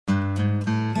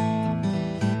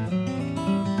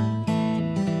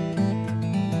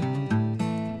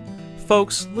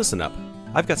Folks, listen up.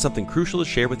 I've got something crucial to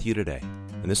share with you today.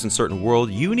 In this uncertain world,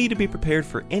 you need to be prepared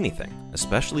for anything,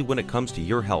 especially when it comes to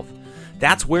your health.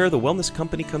 That's where the Wellness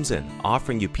Company comes in,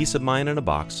 offering you peace of mind in a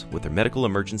box with their medical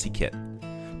emergency kit.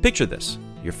 Picture this.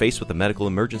 You're faced with a medical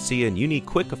emergency and you need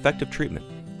quick, effective treatment.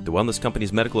 The Wellness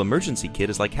Company's medical emergency kit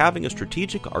is like having a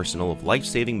strategic arsenal of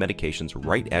life-saving medications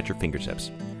right at your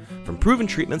fingertips. From proven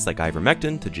treatments like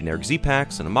ivermectin to generic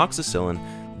Z-Paks and amoxicillin,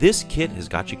 this kit has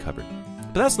got you covered.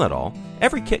 But that's not all.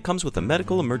 Every kit comes with a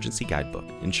medical emergency guidebook,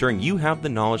 ensuring you have the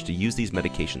knowledge to use these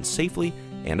medications safely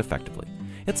and effectively.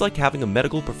 It's like having a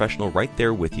medical professional right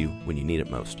there with you when you need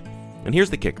it most. And here's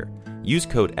the kicker. Use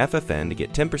code FFN to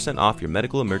get 10% off your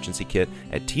medical emergency kit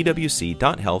at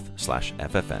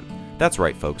twc.health/FFN. That's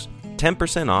right, folks.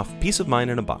 10% off, peace of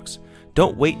mind in a box.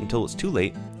 Don't wait until it's too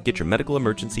late. Get your medical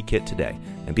emergency kit today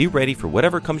and be ready for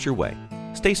whatever comes your way.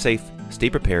 Stay safe, stay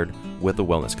prepared with the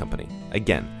Wellness Company.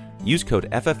 Again, use code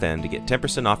FFN to get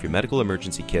 10% off your medical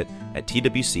emergency kit at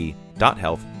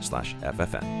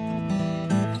twc.health/FFN.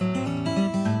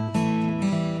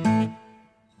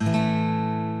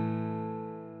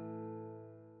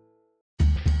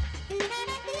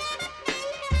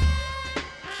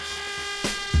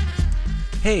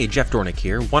 Hey, Jeff Dornik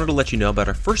here. Wanted to let you know about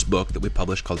our first book that we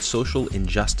published called Social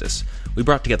Injustice. We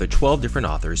brought together 12 different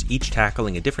authors, each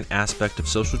tackling a different aspect of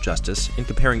social justice and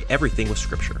comparing everything with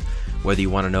Scripture. Whether you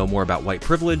want to know more about white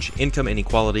privilege, income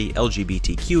inequality,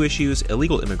 LGBTQ issues,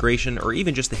 illegal immigration, or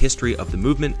even just the history of the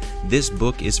movement, this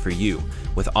book is for you.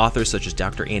 With authors such as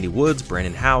Dr. Andy Woods,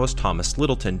 Brandon Howes, Thomas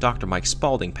Littleton, Dr. Mike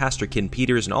Spalding, Pastor Ken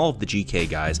Peters, and all of the GK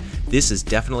guys, this is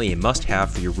definitely a must-have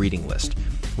for your reading list.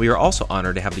 We are also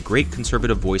honored to have the great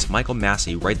conservative voice Michael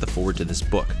Massey write the foreword to this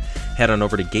book. Head on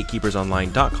over to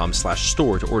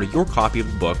gatekeepersonline.com/store to order your copy of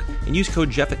the book and use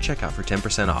code Jeff at checkout for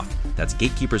 10% off. That's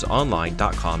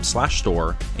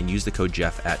gatekeepersonline.com/store and use the code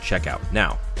Jeff at checkout.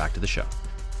 Now, back to the show.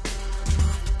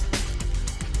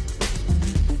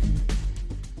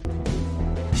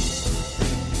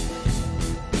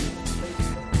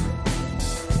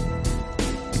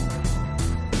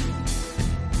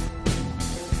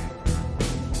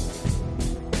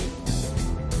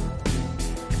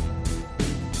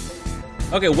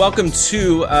 Okay, welcome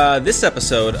to this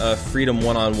episode of Freedom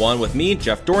One-on-One with me,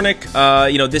 Jeff Dornik.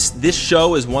 This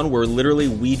show is one where literally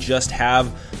we just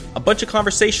have a bunch of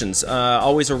conversations,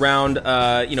 always around,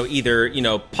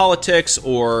 either politics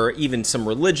or even some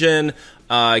religion,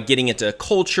 getting into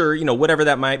culture, whatever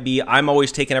that might be. I'm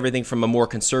always taking everything from a more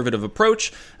conservative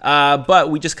approach, but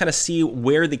we just kind of see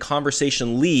where the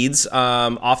conversation leads.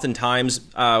 Oftentimes,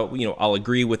 I'll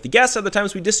agree with the guests. Other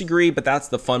times we disagree, but that's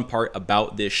the fun part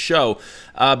about this show.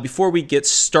 Before we get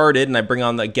started and I bring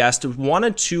on the guest, I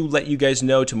wanted to let you guys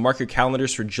know to mark your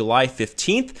calendars for July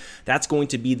 15th. That's going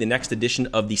to be the next edition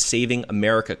of the Saving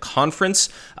America Conference.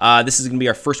 This is going to be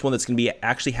our first one that's going to be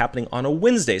actually happening on a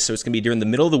Wednesday. So it's going to be during the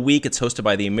middle of the week. It's hosted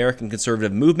by the American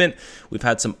Conservative Movement. We've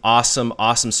had some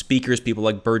awesome speakers, people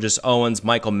like Burgess Owens,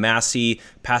 Michael Massey,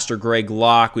 Pastor Greg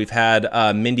Locke. We've had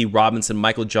Mindy Robinson,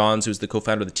 Michael Johns, who's the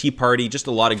co-founder of the Tea Party, just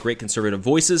a lot of great conservative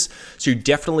voices. So you're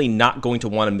definitely not going to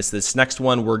want to miss this next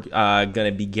one. We're going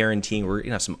to be guaranteeing we're going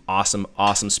to have some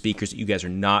awesome speakers that you guys are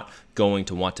not going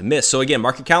to want to miss. So again,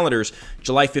 mark your calendars.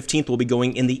 July 15th, we'll be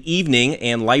going in the evening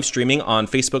and live streaming on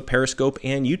Facebook, Periscope,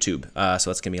 and YouTube. So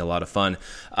that's going to be a lot of fun.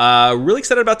 Really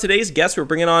excited about today's guest. We're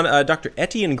bringing on Dr.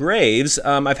 Etienne Graves.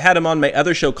 I've had him on my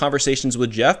other show, Conversations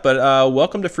with Jeff, but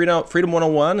welcome to Freedom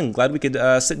 101, and glad we could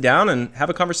sit down and have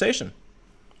a conversation.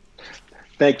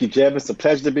 Thank you, Jeff. It's a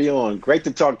pleasure to be on. Great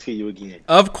to talk to you again.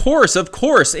 Of course.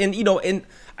 And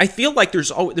I feel like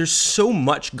there's so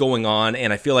much going on,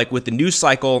 and I feel like with the news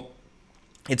cycle,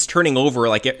 it's turning over.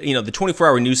 Like, the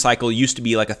 24-hour news cycle used to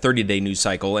be like a 30-day news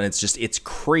cycle, and it's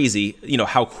crazy,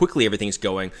 how quickly everything's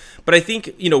going. But I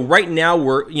think, right now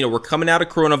we're coming out of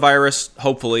coronavirus,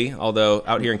 hopefully, although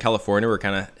out here in California, we're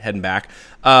kind of heading back.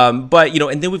 But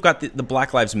and then we've got the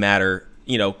Black Lives Matter,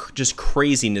 just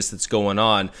craziness that's going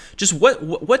on. Just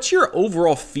what's your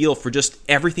overall feel for just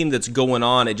everything that's going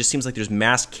on? It just seems like there's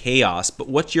mass chaos, but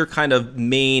what's your kind of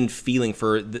main feeling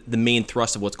for the main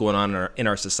thrust of what's going on in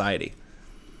our society?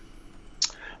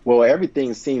 Well,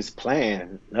 everything seems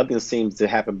planned. Nothing seems to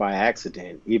happen by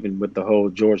accident, even with the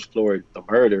whole George Floyd, the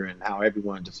murder, and how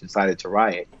everyone just decided to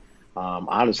riot.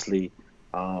 Honestly,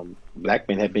 black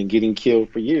men have been getting killed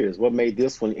for years. What made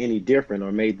this one any different,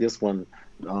 or made this one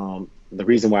the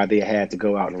reason why they had to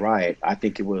go out and riot? I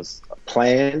think it was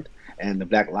planned, and the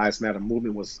Black Lives Matter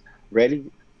movement was ready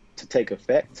to take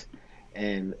effect.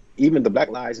 And even the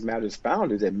Black Lives Matter's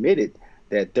founders admitted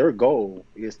that their goal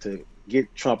is to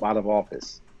get Trump out of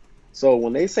office. So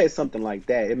when they say something like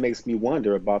that, it makes me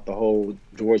wonder about the whole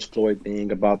George Floyd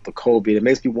thing, about the COVID. It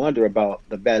makes me wonder about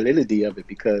the validity of it,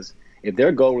 because if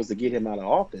their goal is to get him out of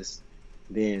office,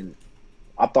 then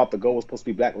I thought the goal was supposed to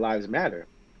be Black Lives Matter.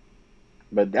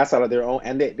 But that's out of their own.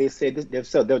 And they say this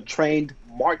themselves, they're trained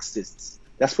Marxists.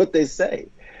 That's what they say.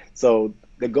 So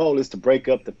the goal is to break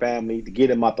up the family, to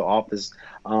get him out the office.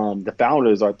 The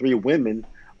founders are three women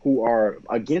who are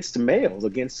against males,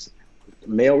 against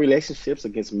male relationships,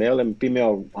 against male and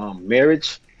female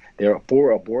marriage. They're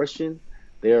for abortion.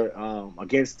 They're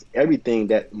against everything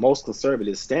that most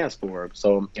conservatives stands for.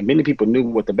 So, and many people knew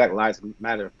what the Black Lives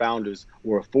Matter founders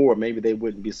were for. Maybe they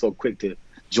wouldn't be so quick to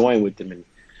join with them and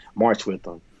march with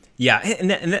them. Yeah,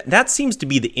 and that seems to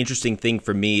be the interesting thing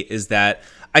for me, is that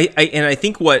I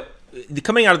think what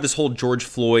coming out of this whole George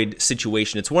Floyd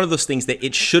situation, it's one of those things that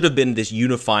it should have been this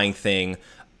unifying thing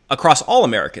across all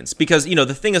Americans, because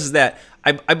the thing is that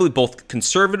I believe both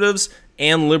conservatives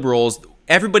and liberals,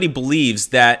 everybody believes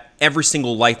that every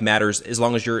single life matters as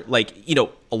long as you're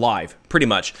alive, pretty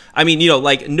much. I mean,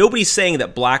 nobody's saying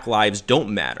that Black lives don't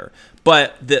matter,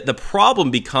 but the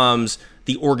problem becomes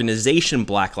the organization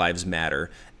Black Lives Matter,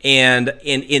 and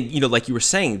like you were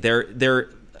saying, they're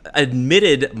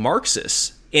admitted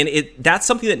Marxists, and that's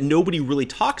something that nobody really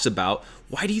talks about.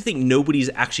 Why do you think nobody's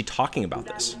actually talking about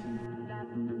this?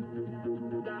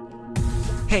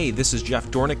 Hey, this is Jeff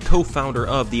Dornik, co-founder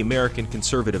of the American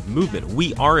Conservative Movement.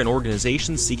 We are an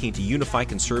organization seeking to unify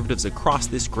conservatives across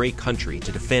this great country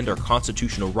to defend our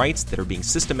constitutional rights that are being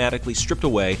systematically stripped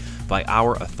away by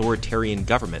our authoritarian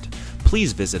government.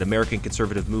 Please visit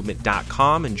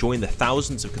AmericanConservativeMovement.com and join the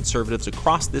thousands of conservatives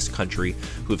across this country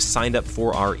who have signed up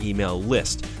for our email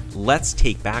list. Let's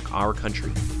take back our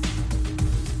country.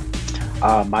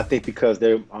 I think because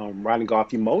they're riding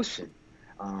off emotion.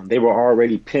 They were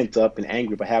already pent up and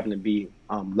angry by having to be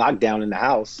locked down in the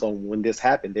house. So when this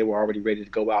happened, they were already ready to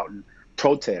go out and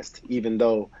protest, even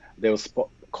though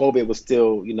COVID was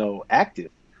still, active.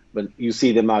 But you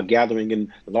see them out gathering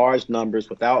in large numbers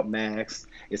without masks.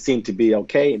 It seemed to be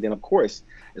okay. And then, of course,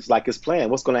 it's like it's planned.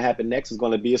 What's going to happen next is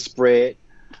going to be a spread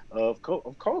of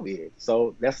COVID.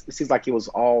 So it seems like it was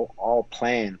all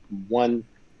planned. One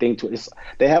thing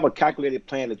they have a calculated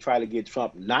plan to try to get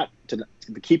Trump not to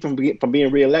keep him from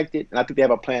being reelected, and I think they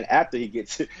have a plan after he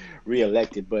gets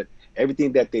reelected. But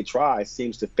everything that they try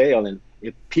seems to fail. And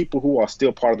if people who are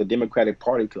still part of the Democratic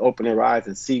Party could open their eyes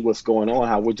and see what's going on,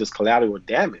 how we're just collateral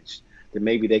damage, then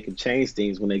maybe they can change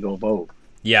things when they go vote.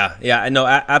 Yeah, no,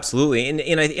 absolutely,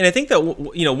 and I think that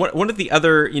one of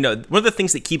the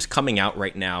things that keeps coming out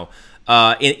right now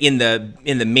in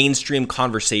the mainstream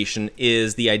conversation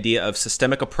is the idea of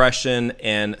systemic oppression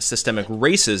and systemic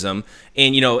racism,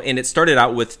 and it started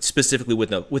out with specifically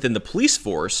within the police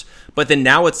force, but then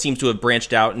now it seems to have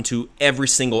branched out into every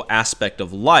single aspect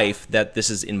of life that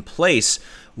this is in place.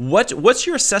 What's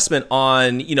your assessment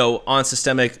on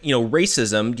systemic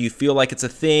racism? Do you feel like it's a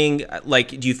thing?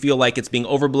 Do you feel like it's being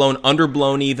overblown,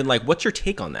 underblown even? What's your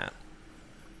take on that?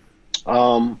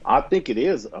 I think it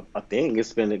is a thing.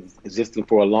 It's been existing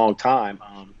for a long time.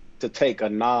 To take a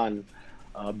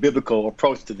non-biblical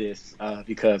approach to this,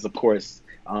 because of course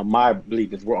my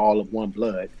belief is we're all of one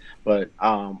blood. But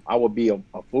I would be a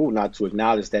fool not to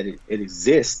acknowledge that it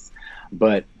exists.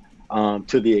 But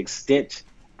to the extent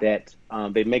that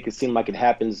they make it seem like it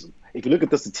happens. If you look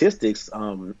at the statistics,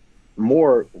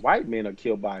 more white men are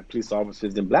killed by police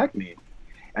officers than black men.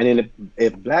 And then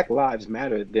if Black lives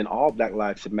matter, then all Black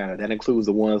lives should matter. That includes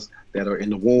the ones that are in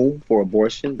the womb for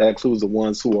abortion. That includes the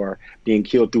ones who are being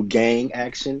killed through gang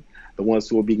action, the ones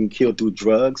who are being killed through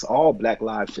drugs. All Black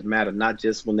lives should matter, not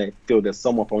just when they feel that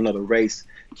someone from another race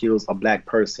kills a Black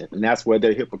person. And that's where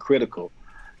they're hypocritical,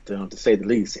 to say the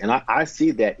least. And I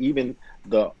see that even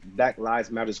the Black Lives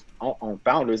Matter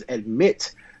founders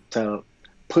admit to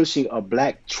pushing a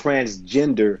Black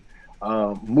transgender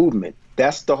movement.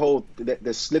 That's the whole,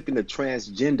 they're slipping the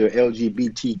transgender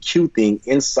LGBTQ thing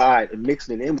inside and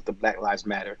mixing it in with the Black Lives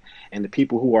Matter. And the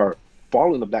people who are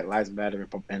following the Black Lives Matter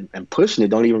and pushing it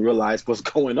don't even realize what's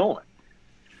going on.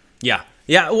 Yeah.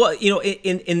 Well,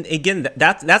 and again,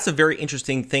 that's a very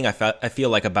interesting thing I feel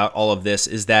like about all of this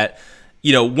is that,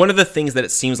 one of the things that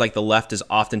it seems like the left is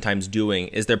oftentimes doing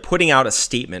is they're putting out a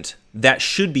statement that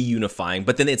should be unifying,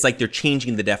 but then it's like they're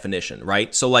changing the definition,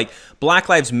 right? So like Black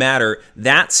Lives Matter,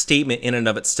 that statement in and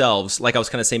of itself, like I was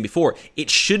kind of saying before, it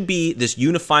should be this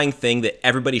unifying thing that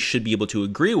everybody should be able to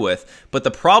agree with. But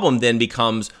the problem then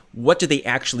becomes, what do they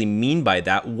actually mean by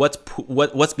that?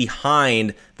 What's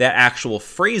behind that actual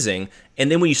phrasing? And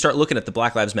then when you start looking at the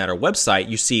Black Lives Matter website,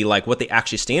 you see like what they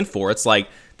actually stand for. It's like,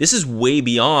 this is way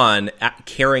beyond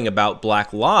caring about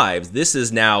Black lives. This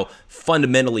is now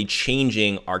fundamentally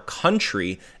changing our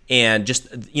country and just,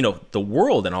 the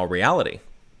world in all reality.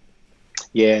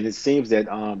 Yeah, and it seems that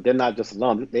they're not just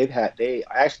alone. They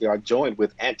actually are joined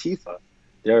with Antifa.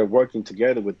 They're working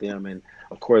together with them, and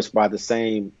of course by the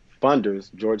same funders,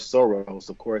 George Soros,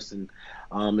 of course, and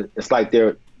it's like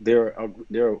they're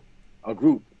a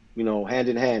group, hand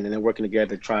in hand, and they're working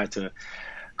together trying to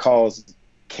cause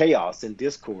chaos and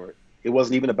discord. It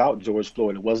wasn't even about George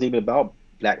Floyd. It wasn't even about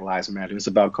Black Lives Matter. It's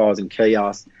about causing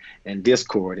chaos and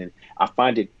discord. And I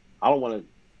find it, I don't want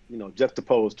to,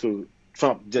 juxtapose to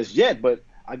Trump just yet, but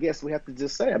I guess we have to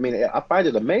just say, I find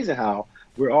it amazing how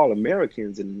we're all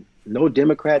Americans and no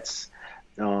Democrats,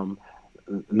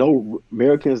 no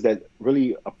Americans that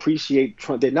really appreciate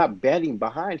Trump. They're not banding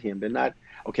behind him. They're not,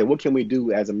 okay, what can we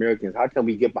do as Americans? How can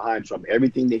we get behind Trump?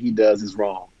 Everything that he does is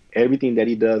wrong. Everything that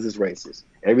he does is racist.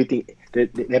 Everything, they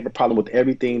have a problem with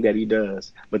everything that he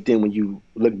does. But then when you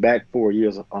look back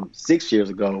 6 years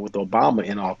ago with Obama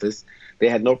in office, they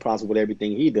had no problems with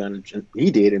everything he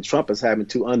did, and Trump is having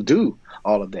to undo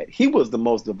all of that. He was the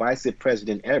most divisive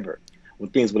president ever.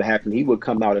 When things would happen, he would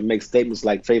come out and make statements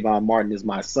like Trayvon Martin is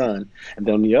my son, and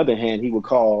then on the other hand, he would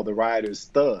call the rioters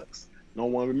thugs. No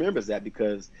one remembers that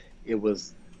because it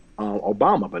was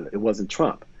Obama, but it wasn't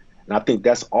Trump. And I think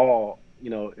that's all.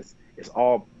 It's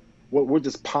all, we're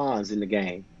just pawns in the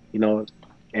game,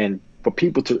 and for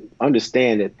people to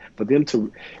understand it, for them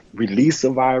to release a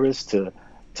virus, to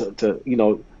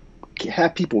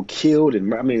have people killed,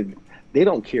 and they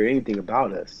don't care anything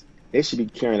about us. They should be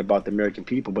caring about the American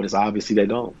people, but it's obviously they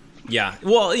don't. Yeah.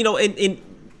 Well, in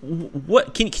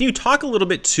what can you talk a little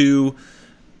bit to,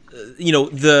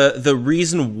 the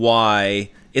reason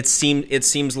why it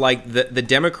seems like the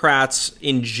Democrats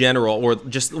in general, or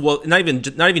just, well, not even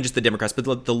just the Democrats,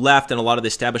 but the left and a lot of the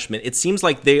establishment, it seems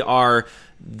like they are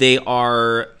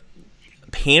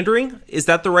pandering. Is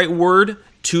that the right word?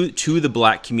 To the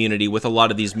Black community with a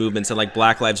lot of these movements and like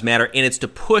Black Lives Matter, and it's to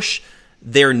push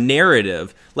their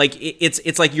narrative. Like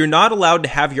it's like you're not allowed to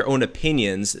have your own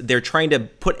opinions. They're trying to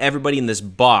put everybody in this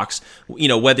box.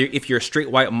 Whether if you're a straight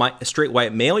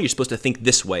white male, you're supposed to think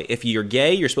this way. If you're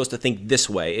gay, you're supposed to think this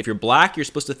way. If you're Black, you're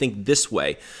supposed to think this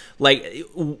way. Like,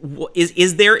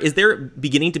 is there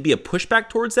beginning to be a pushback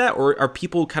towards that, or are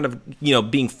people kind of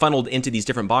being funneled into these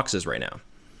different boxes right now?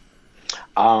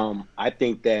 I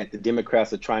think that the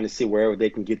Democrats are trying to see wherever they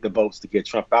can get the votes to get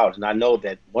Trump out. And I know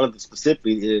that one of the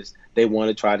specifically is they want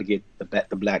to try to get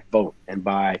the Black vote. And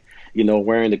by,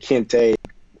 wearing the kente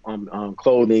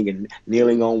clothing and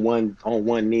kneeling on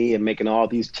one knee and making all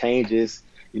these changes,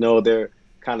 they're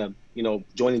kind of,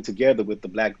 joining together with the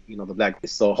Black, the Black.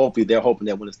 So hopefully they're hoping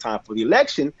that when it's time for the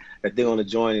election that they're going to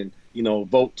join and,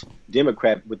 vote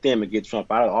Democrat with them and get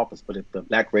Trump out of office. But if the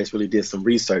Black race really did some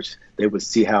research, they would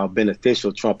see how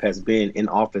beneficial Trump has been in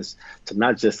office to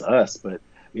not just us, but,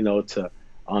 to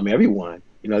everyone.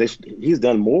 He's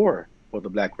done more for the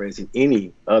Black race than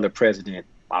any other president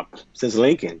since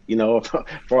Lincoln, as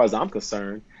far as I'm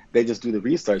concerned. They just do the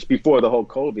research before the whole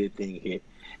COVID thing hit.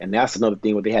 And that's another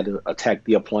thing where they had to attack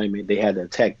the employment. They had to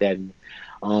attack that.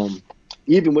 And,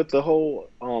 even with the whole,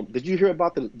 did you hear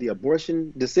about the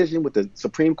abortion decision with the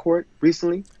Supreme Court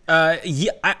recently?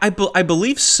 Yeah, I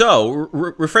believe so.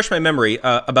 Refresh my memory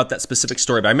about that specific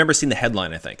story, but I remember seeing the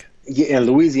headline, I think. Yeah, in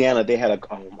Louisiana, they had a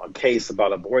case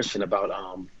about abortion, about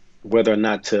whether or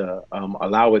not to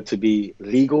allow it to be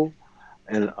legal.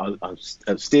 And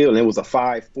still, and it was a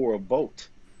 5-4 vote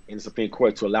in the Supreme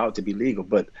Court to allow it to be legal.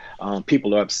 But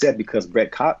people are upset because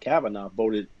Brett Kavanaugh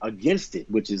voted against it,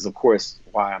 which is, of course,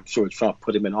 why I'm sure Trump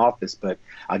put him in office. But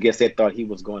I guess they thought he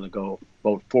was going to go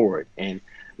vote for it. And,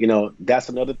 that's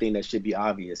another thing that should be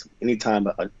obvious. Anytime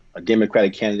a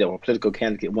Democratic candidate or a political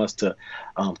candidate wants to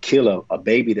kill a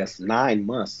baby that's 9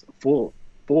 months, full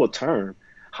term,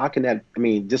 how can that,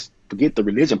 just forget the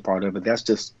religion part of it. That's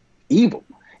just evil.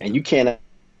 And you can't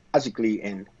logically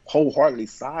and wholeheartedly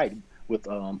side with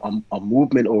a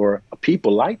movement or a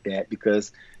people like that,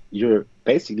 because you're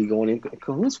basically going in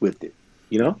cahoots with it,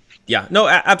 Yeah, no,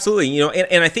 absolutely.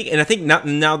 And I think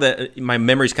now that my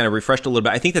memory's kind of refreshed a little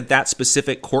bit, I think that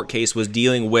specific court case was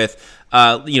dealing with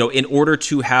in order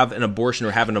to have an abortion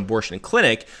or have an abortion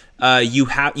clinic, you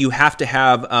have to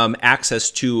have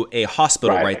access to a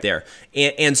hospital right there,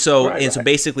 and so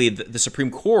basically the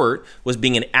Supreme Court was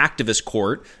being an activist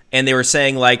court, and they were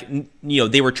saying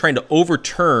they were trying to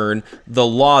overturn the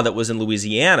law that was in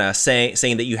Louisiana,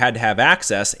 saying that you had to have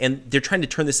access, and they're trying to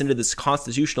turn this into this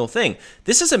constitutional thing.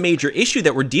 This is a major issue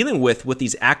that we're dealing with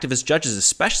these activist judges,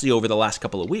 especially over the last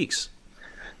couple of weeks.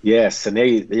 Yes, and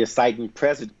they're citing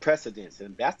precedents,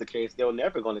 and if that's the case, they're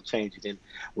never going to change it.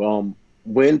 And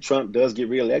when Trump does get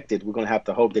reelected, we're going to have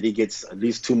to hope that he gets at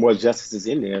least 2 more justices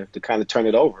in there to kind of turn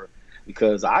it over,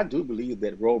 because I do believe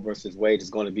that Roe versus Wade is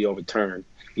going to be overturned,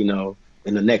 in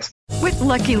the next. With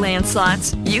Lucky Land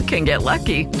Slots, you can get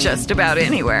lucky just about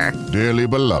anywhere. Dearly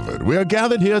beloved, we are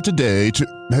gathered here today to...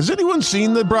 Has anyone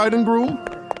seen the bride and groom?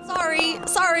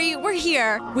 Sorry, we're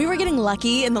here. We were getting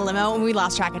lucky in the limo and we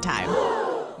lost track of time.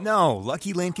 No,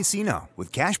 Lucky Land Casino,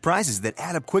 with cash prizes that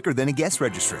add up quicker than a guest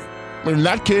registry. In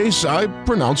that case, I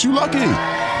pronounce you lucky.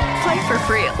 Play for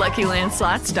free at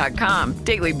LuckyLandSlots.com.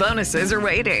 Daily bonuses are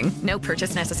waiting. No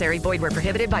purchase necessary. Void where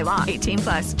prohibited by law.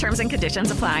 18+. Terms and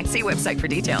conditions apply. See website for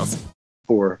details.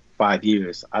 4 or 5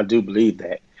 years, I do believe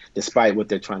that, despite what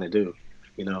they're trying to do,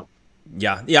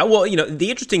 Yeah. Well,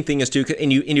 the interesting thing is too,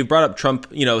 and you brought up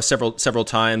Trump, several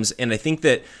times, and I think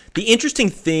that the interesting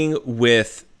thing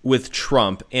with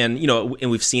Trump, and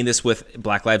and we've seen this with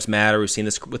Black Lives Matter, we've seen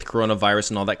this with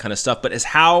coronavirus and all that kind of stuff, but is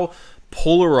how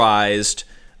polarized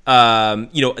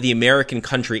the American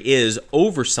country is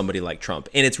over somebody like Trump.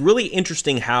 And it's really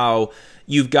interesting how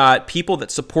you've got people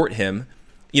that support him,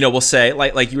 will say,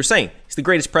 like you were saying, he's the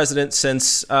greatest president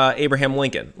since Abraham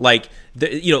Lincoln. A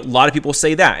lot of people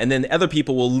say that, and then other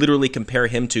people will literally compare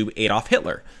him to Adolf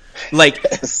Hitler.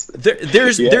 There's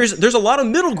a lot of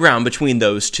middle ground between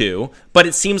those two, but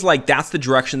it seems like that's the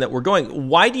direction that we're going.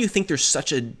 Why do you think there's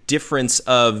such a difference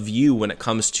of view when it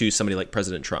comes to somebody like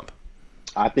President Trump?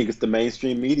 I think it's the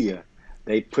mainstream media.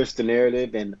 They push the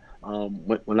narrative, and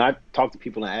when I talk to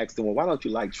people and ask them, well, why don't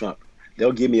you like Trump?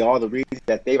 They'll give me all the reasons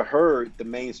that they've heard the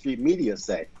mainstream media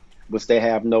say, which they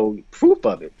have no proof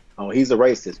of it. Oh, he's a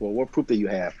racist. Well, what proof do you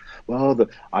have? Well,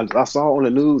 I saw on the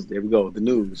news. There we go, the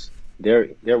news.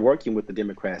 They're working with the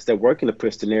Democrats. They're working to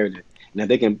push the narrative. And if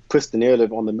they can push the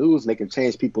narrative on the news, they can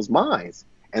change people's minds.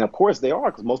 And of course they are,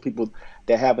 because most people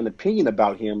that have an opinion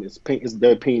about him,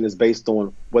 their opinion is based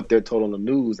on what they're told on the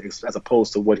news, as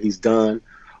opposed to what he's done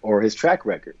or his track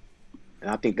record.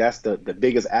 And I think that's the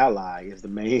biggest ally is the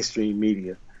mainstream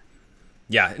media.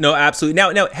 Yeah, no, absolutely.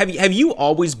 Now, have you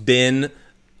always been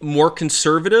more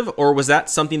conservative, or was that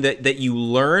something that you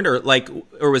learned, or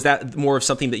was that more of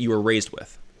something that you were raised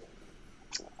with?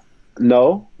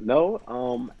 No.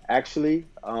 Actually,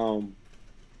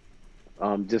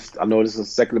 just I know this is a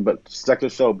secular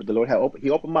show, but the Lord he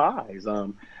opened my eyes.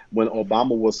 When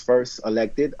Obama was first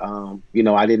elected, I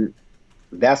didn't.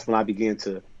 That's when I began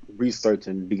to research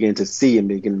and begin to see,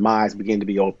 and my eyes began to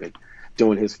be open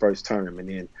during his first term, and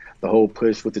then the whole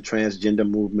push with the transgender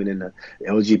movement and the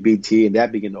LGBT, and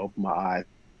that began to open my eyes.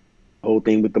 The whole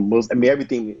thing with the Muslims,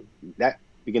 everything that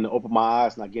began to open my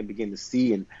eyes, and I begin to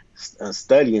see and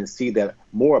study and see that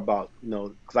more about,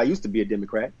 because I used to be a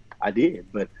Democrat, I did,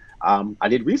 but I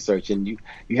did research, and you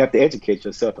have to educate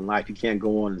yourself in life. You can't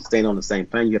go on and stay on the same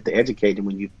thing. You have to educate, and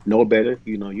when you know better,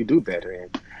 you do better.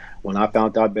 And when I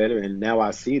found out better, and now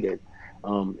I see that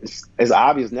it's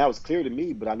obvious now, it's clear to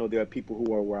me, but I know there are people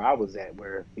who are where I was at,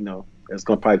 where, it's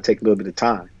going to probably take a little bit of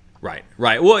time. Right.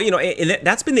 Well, and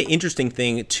that's been the interesting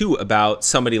thing too about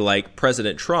somebody like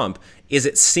President Trump, is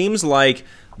it seems like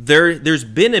there's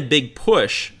been a big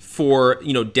push for,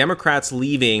 Democrats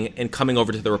leaving and coming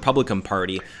over to the Republican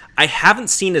Party. I haven't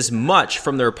seen as much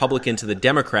from the Republican to the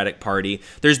Democratic Party.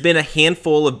 There's been a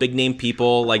handful of big name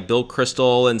people like Bill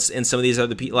Kristol and some of these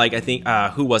other people. Like, I think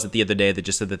who was it the other day that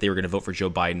just said that they were going to vote for Joe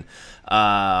Biden?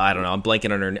 I don't know. I'm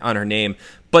blanking on her name.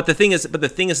 But the thing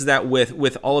is that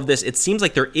with all of this, it seems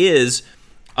like there is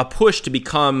a push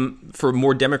for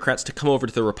more Democrats to come over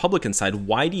to the Republican side.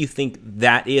 Why do you think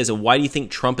that is, and why do you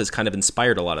think Trump has kind of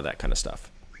inspired a lot of that kind of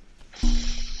stuff?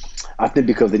 I think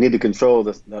because they need to control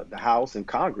the House and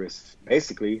Congress.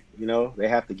 Basically, they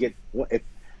have to get.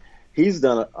 He's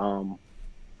done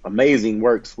amazing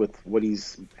works with what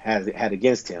he's had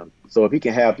against him. So if he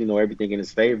can have everything in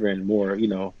his favor and more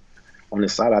on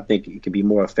his side, I think it can be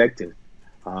more effective.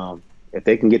 If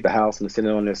they can get the House and the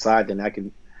Senate on their side, then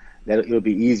it'll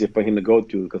be easier for him to go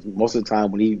through. Because most of the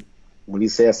time when he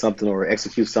says something or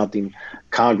executes something,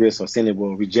 Congress or Senate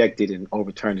will reject it and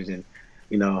overturn it. And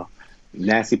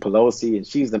Nancy Pelosi, and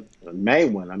she's the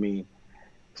main one. I mean,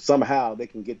 somehow they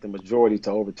can get the majority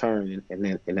to overturn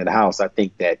in the House. I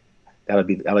think that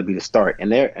that'll be the start. And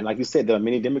like you said, there are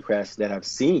many Democrats that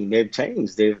they've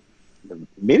changed.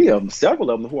 Several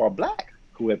of them who are black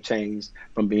who have changed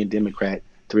from being Democrat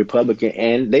to Republican,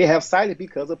 and they have sided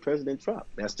because of President Trump.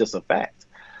 That's just a fact.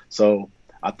 So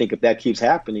I think if that keeps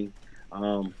happening,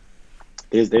 they're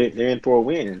in for a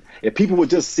win. If people would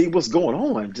just see what's going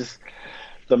on, just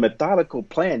the methodical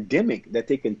pandemic that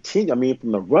they continue. I mean,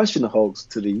 from the Russian hoax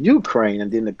to the Ukraine,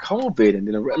 and then the COVID, and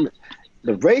then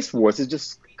the race wars is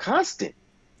just constant.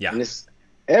 Yeah, and it's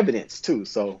evidence too.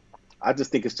 So I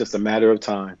just think it's just a matter of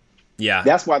time. Yeah,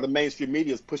 that's why the mainstream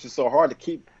media is pushing so hard to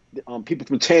keep people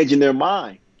from changing their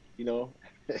mind.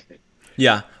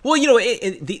 Yeah. Well,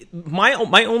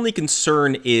 my only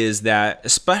concern is that,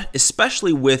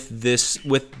 especially with this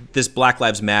Black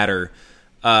Lives Matter,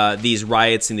 these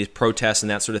riots and these protests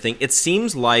and that sort of thing, it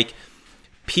seems like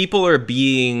people are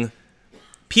being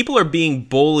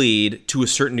bullied to a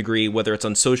certain degree, whether it's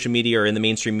on social media or in the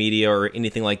mainstream media or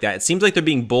anything like that. It seems like they're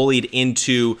being bullied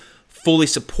into fully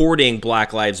supporting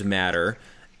Black Lives Matter.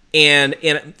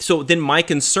 And so then my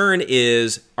concern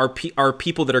is, are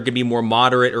people that are going to be more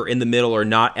moderate or in the middle or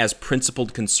not as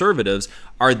principled conservatives,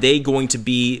 are they going to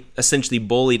be essentially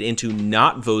bullied into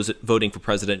not voting for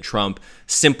President Trump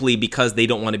simply because they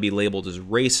don't want to be labeled as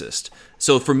racist?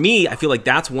 So for me, I feel like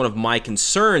that's one of my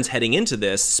concerns heading into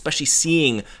this, especially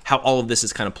seeing how all of this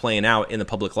is kind of playing out in the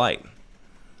public light.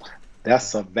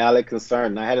 That's a valid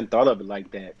concern. I hadn't thought of it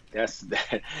like that.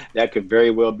 That could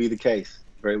very well be the case.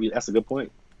 That's a good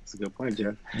point. That's a good point,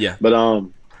 Jeff. Yeah. But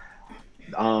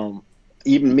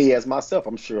even me as myself,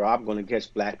 I'm sure I'm going to catch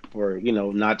flack for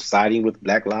not siding with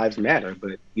Black Lives Matter.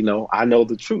 But I know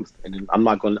the truth, and I'm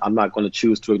not going to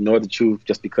choose to ignore the truth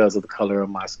just because of the color of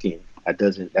my skin.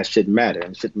 That shouldn't matter,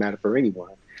 and it shouldn't matter for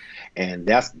anyone. And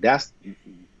that's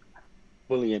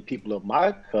bullying people of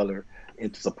my color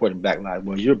into supporting Black lives.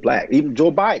 Well, you're black. Even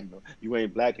Joe Biden, you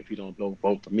ain't black if you don't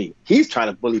vote for me. He's trying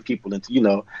to bully people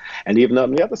into, and even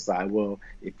on the other side, well,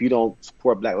 if you don't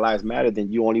support Black Lives Matter,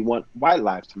 then you only want white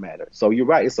lives to matter. So you're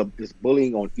right. It's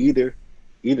bullying on either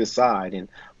side, and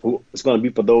it's going to be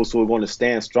for those who are going to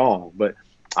stand strong. But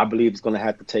I believe it's going to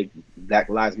have to take Black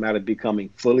Lives Matter becoming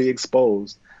fully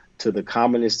exposed to the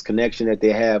communist connection that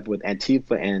they have with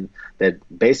Antifa and that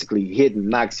basically hidden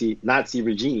Nazi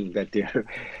regime that they're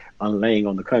laying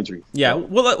on the country. Yeah,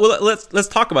 well, let's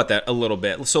talk about that a little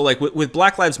bit. So, like with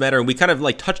Black Lives Matter, and we kind of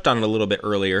like touched on it a little bit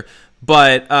earlier,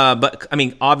 but I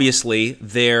mean, obviously,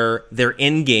 their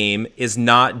end game is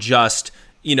not just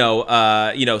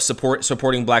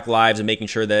supporting Black lives and making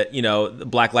sure that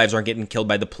Black lives aren't getting killed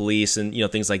by the police and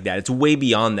things like that. It's way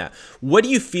beyond that. What do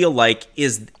you feel like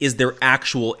is their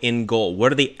actual end goal?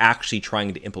 What are they actually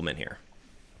trying to implement here?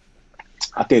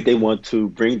 I think they want to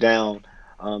bring down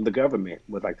the government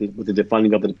with the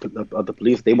defunding of the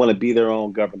police. They want to be their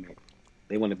own government.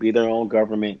 They're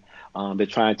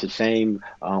trying to shame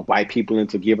white people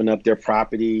into giving up their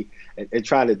property. They're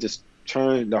trying to just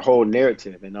turn the whole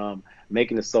narrative and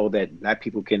making it so that Black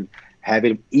people can have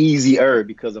it easier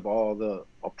because of all the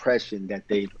oppression that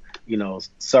they've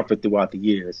suffered throughout the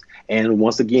years. And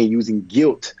once again, using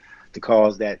guilt to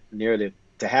cause that narrative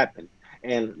to happen.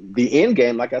 And the end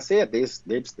game, like I said, they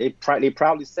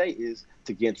proudly say is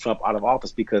to get Trump out of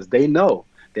office, because they know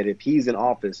that if he's in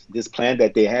office, this plan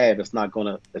that they have is not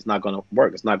gonna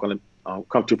work. It's not gonna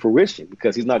come to fruition,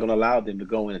 because he's not gonna allow them to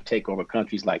go in and take over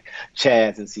countries like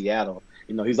Chad and Seattle.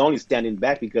 He's only standing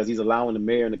back because he's allowing the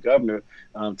mayor and the governor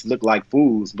to look like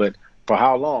fools. But for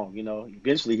how long?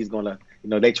 Eventually he's gonna.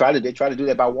 They try to do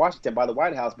that by Washington, by the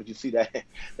White House, but you see that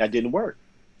didn't work.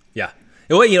 Yeah.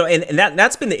 Well, and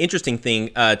that's been the interesting thing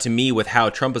to me with how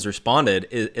Trump has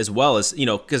responded, as well as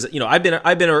because I've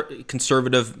been a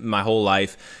conservative my whole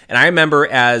life, and I remember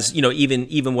as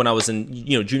even when I was in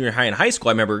junior high and high school,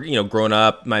 I remember growing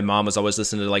up, my mom was always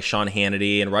listening to like Sean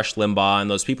Hannity and Rush Limbaugh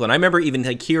and those people, and I remember even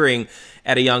like hearing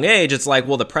at a young age, it's like,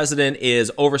 well, the president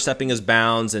is overstepping his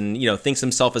bounds and thinks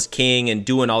himself as king and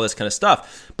doing all this kind of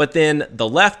stuff. But then the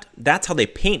left, that's how they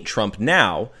paint Trump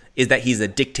now, is that he's a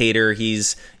dictator,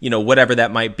 he's, whatever that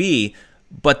might be.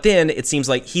 But then it seems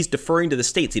like he's deferring to the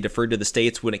states. He deferred to the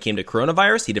states when it came to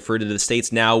coronavirus. He deferred to the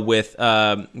states now with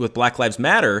Black Lives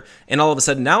Matter. And all of a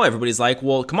sudden now everybody's like,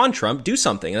 well, come on, Trump, do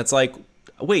something. And it's like,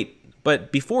 wait,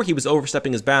 but before he was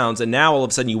overstepping his bounds, and now all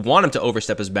of a sudden you want him to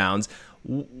overstep his bounds.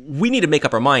 We need to make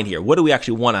up our mind here. What do we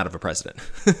actually want out of a president?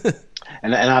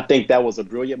 And I think that was a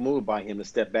brilliant move by him to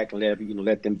step back and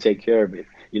let them take care of it.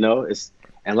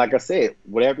 And like I said,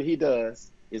 whatever he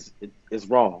does is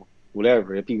wrong.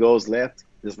 Whatever. If he goes left,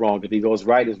 it's wrong. If he goes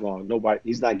right, it's wrong.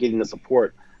 He's not getting the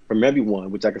support from everyone,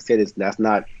 which, like I said, that's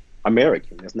not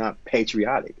American. That's not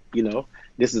patriotic.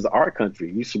 This is our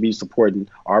country. You should be supporting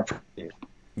our president.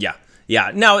 Yeah.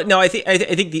 Yeah. No. I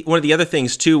think one of the other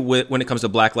things too, when it comes to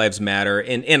Black Lives Matter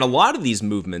and a lot of these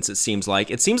movements, it seems like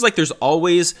there's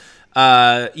always,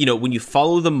 when you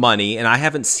follow the money, and I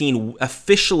haven't seen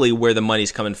officially where the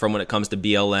money's coming from when it comes to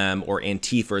BLM or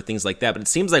Antifa or things like that, but it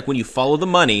seems like when you follow the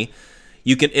money,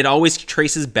 it always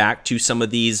traces back to some of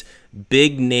these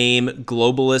big name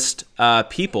globalist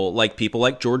people like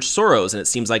George Soros. And it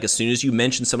seems like as soon as you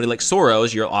mention somebody like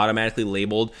Soros, you're automatically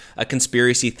labeled a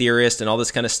conspiracy theorist and all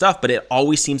this kind of stuff. But it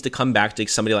always seems to come back to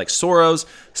somebody like Soros,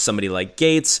 somebody like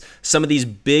Gates, some of these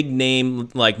big name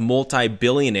like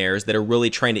multi-billionaires that are really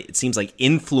trying to, it seems like,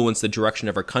 influence the direction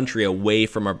of our country away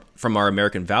from our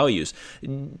American values.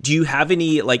 Do you have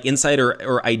any like insight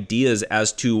or ideas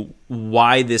as to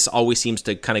why this always seems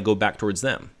to kind of go back towards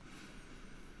them?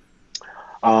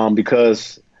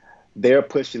 Because they're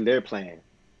pushing their plan.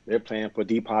 Their plan for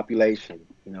depopulation.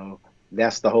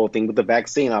 That's the whole thing with the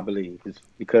vaccine, I believe. Is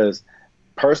because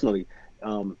personally,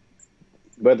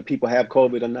 whether people have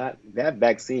COVID or not, that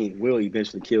vaccine will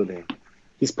eventually kill them.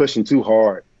 He's pushing too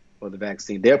hard for the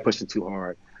vaccine. They're pushing too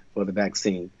hard for the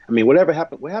vaccine. I mean, what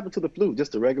happened to the flu?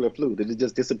 Just a regular flu? Did it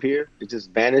just disappear? It just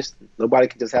vanished? Nobody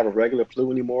can just have a regular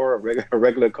flu anymore, a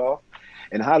regular cough?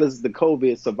 And how does the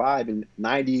COVID survive in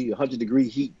 90, 100 degree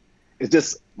heat? It's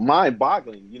just mind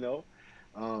boggling,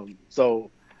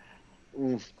 So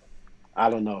I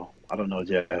don't know,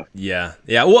 Jeff. Yeah.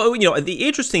 Well, the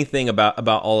interesting thing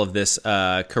about all of this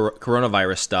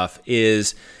coronavirus stuff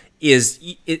is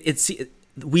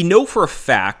we know for a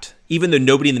fact, even though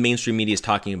nobody in the mainstream media is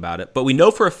talking about it, but we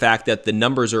know for a fact that the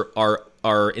numbers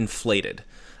are inflated.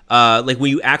 Like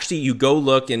when you go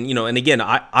look and, and again,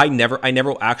 I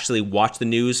never actually watch the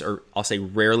news, or I'll say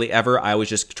rarely ever. I always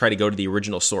just try to go to the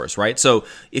original source, right? So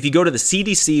if you go to the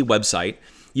CDC website,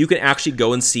 you can actually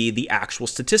go and see the actual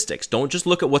statistics. Don't just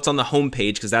look at what's on the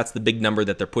homepage, because that's the big number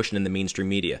that they're pushing in the mainstream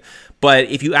media. But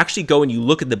if you actually go and you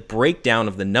look at the breakdown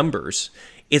of the numbers,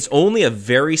 it's only a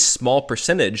very small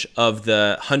percentage of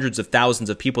the hundreds of thousands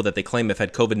of people that they claim have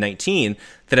had COVID-19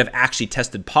 that have actually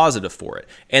tested positive for it.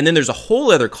 And then there's a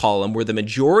whole other column where the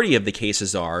majority of the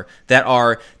cases they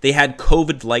had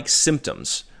COVID-like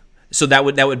symptoms. So that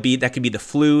could be the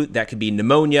flu, that could be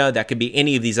pneumonia, that could be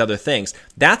any of these other things.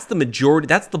 That's the majority,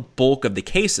 that's the bulk of the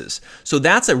cases. So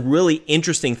that's a really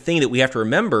interesting thing that we have to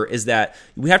remember, is that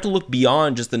we have to look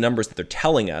beyond just the numbers that they're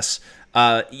telling us.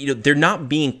 They're not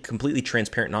being completely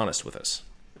transparent and honest with us.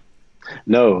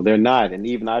 No, they're not. And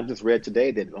even I just read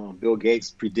today that Bill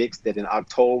Gates predicts that in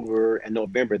October and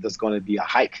November, there's going to be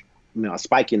a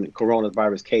spike in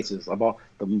coronavirus cases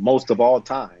the most of all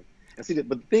time. And see,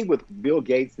 but the thing with Bill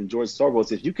Gates and George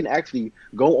Soros is you can actually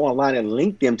go online and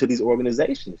link them to these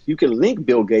organizations. You can link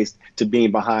Bill Gates to being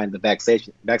behind the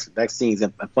vaccines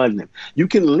and funding them. You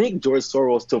can link George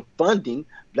Soros to funding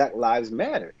Black Lives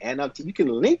Matter, and you can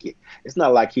link it. It's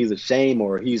not like he's ashamed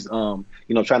or he's trying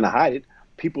to hide it.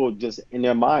 People just in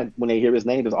their mind when they hear his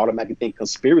name just automatically think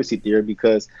conspiracy theory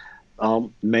because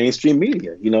mainstream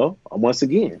media, once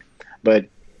again. But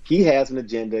he has an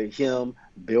agenda. Him,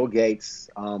 Bill Gates,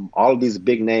 all of these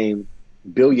big name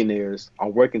billionaires are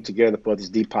working together for this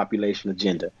depopulation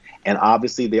agenda. And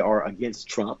obviously they are against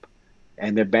Trump,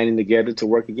 and they're banding together to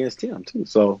work against him too.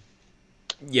 So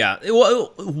yeah,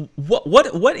 well,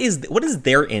 what is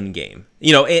their end game?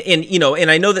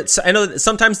 And I know that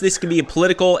sometimes this can be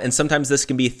political and sometimes this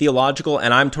can be theological,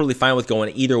 and I'm totally fine with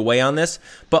going either way on this.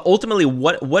 But ultimately,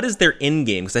 what is their end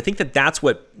game? Because I think that's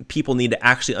what people need to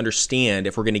actually understand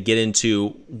if we're going to get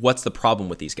into what's the problem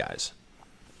with these guys.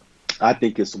 I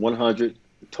think it's 100%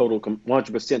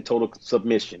 total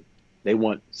submission. They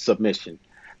want submission.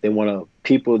 They want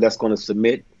people that's going to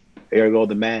submit. Ergo,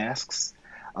 the masks.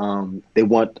 They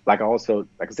want, like I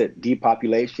said,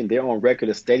 depopulation. They're on record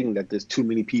as stating that there's too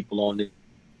many people on it.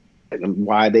 And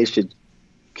why they should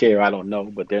care, I don't know.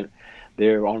 But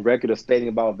they're on record of stating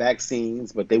about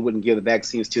vaccines, but they wouldn't give the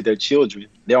vaccines to their children.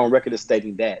 They're on record of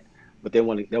stating that, but they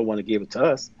want to give it to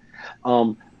us.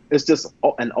 It's just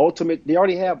an ultimate. They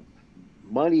already have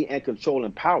money and control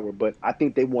and power, but I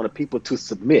think they want people to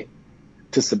submit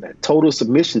total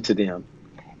submission to them.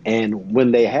 And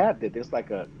when they have that, there's like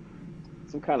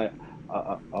some kind of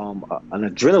an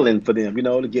adrenaline for them,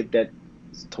 to get that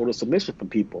total submission from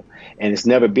people. And it's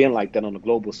never been like that on a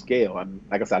global scale. I mean,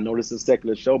 like I said, I know this is a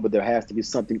secular show, but there has to be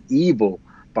something evil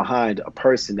behind a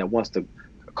person that wants to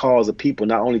cause a people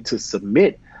not only to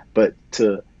submit, but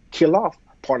to kill off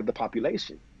part of the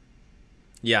population.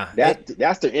 Yeah.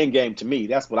 That's the end game to me.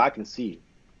 That's what I can see.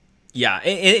 Yeah,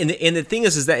 and the thing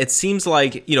is that it seems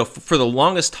like, for the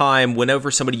longest time,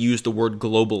 whenever somebody used the word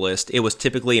globalist, it was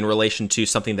typically in relation to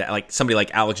something that like somebody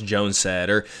like Alex Jones said,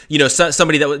 or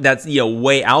somebody that's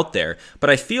way out there. But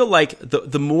I feel like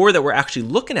the more that we're actually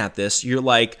looking at this, you're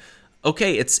like,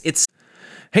 okay, it's.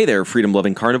 Hey there,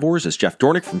 freedom-loving carnivores. It's Jeff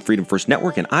Dornik from Freedom First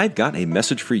Network, and I've got a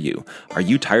message for you. Are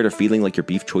you tired of feeling like your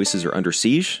beef choices are under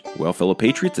siege? Well, fellow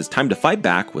patriots, it's time to fight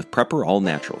back with Prepper All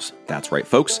Naturals. That's right,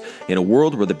 folks. In a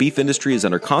world where the beef industry is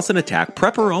under constant attack,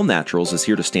 Prepper All Naturals is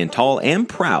here to stand tall and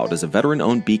proud as a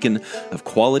veteran-owned beacon of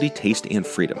quality, taste, and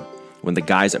freedom. When the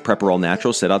guys at Prepper All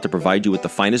Naturals set out to provide you with the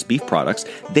finest beef products,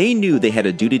 they knew they had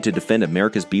a duty to defend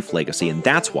America's beef legacy, and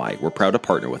that's why we're proud to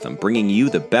partner with them, bringing you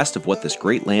the best of what this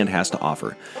great land has to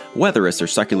offer. Whether it's their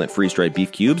succulent freeze-dried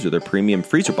beef cubes or their premium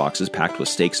freezer boxes packed with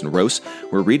steaks and roasts,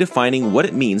 we're redefining what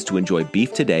it means to enjoy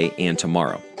beef today and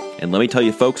tomorrow. And let me tell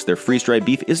you, folks, their freeze-dried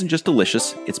beef isn't just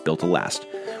delicious, it's built to last.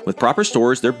 With proper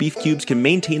stores, their beef cubes can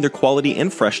maintain their quality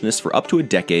and freshness for up to a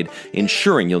decade,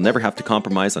 ensuring you'll never have to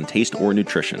compromise on taste or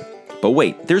nutrition. But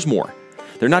wait, there's more.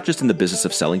 They're not just in the business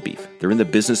of selling beef. They're in the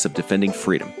business of defending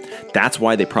freedom. That's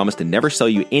why they promise to never sell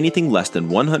you anything less than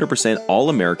 100%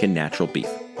 all-American natural beef.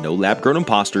 No lab-grown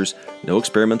imposters, no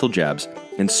experimental jabs,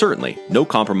 and certainly no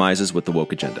compromises with the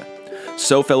woke agenda.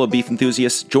 So, fellow beef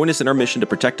enthusiasts, join us in our mission to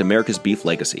protect America's beef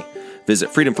legacy. Visit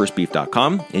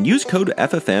freedomfirstbeef.com and use code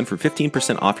FFN for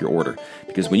 15% off your order.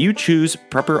 Because when you choose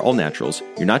Prepper All Naturals,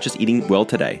 you're not just eating well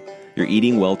today, you're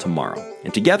eating well tomorrow.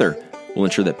 And together, we'll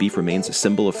ensure that beef remains a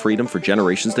symbol of freedom for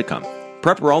generations to come.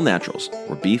 Prepper All Naturals,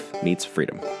 where beef meets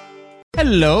freedom.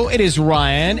 Hello, it is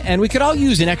Ryan, and we could all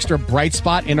use an extra bright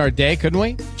spot in our day, couldn't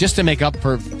we? Just to make up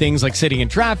for things like sitting in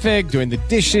traffic, doing the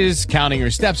dishes, counting your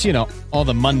steps, all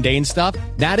the mundane stuff.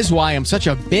 That is why I'm such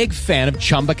a big fan of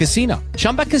Chumba Casino.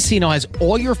 Chumba Casino has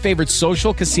all your favorite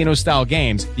social casino-style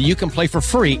games that you can play for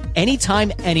free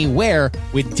anytime, anywhere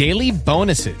with daily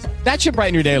bonuses. That should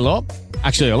brighten your day a little.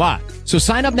 Actually, a lot. So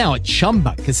sign up now at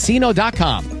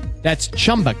ChumbaCasino.com. That's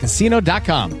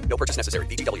ChumbaCasino.com. No purchase necessary.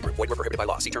 VGW Group. Void where prohibited by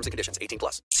law. See terms and conditions.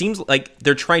 18+. Seems like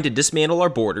they're trying to dismantle our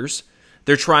borders.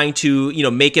 They're trying to,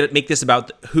 make this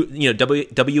about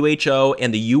WHO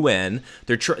and the UN.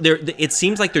 It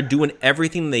seems like they're doing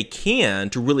everything they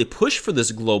can to really push for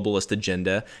this globalist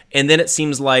agenda. And then it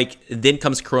seems like then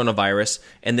comes coronavirus,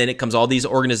 and then it comes all these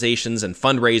organizations and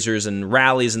fundraisers and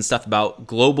rallies and stuff about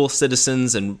global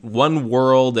citizens and one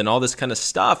world and all this kind of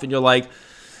stuff. And you're like,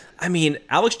 I mean,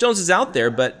 Alex Jones is out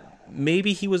there, but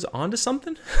maybe he was onto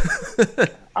something.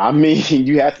 I mean,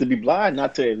 you have to be blind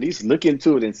not to at least look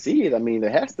into it and see it. I mean, there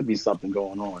has to be something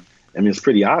going on. I mean, it's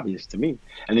pretty obvious to me.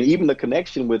 And then even the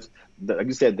connection with, like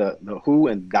you said, the WHO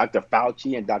and Dr.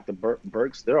 Fauci and Dr.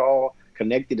 Birx, they're all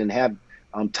connected and have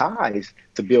ties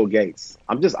to Bill Gates.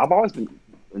 I've always been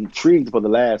intrigued for the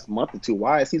last month or two.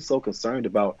 Why is he so concerned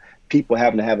about people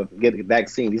having to get a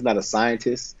vaccine? He's not a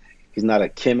scientist. He's not a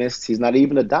chemist. He's not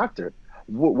even a doctor.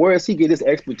 Where does he get his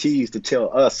expertise to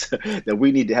tell us that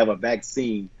we need to have a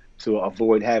vaccine to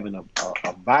avoid having a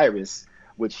virus,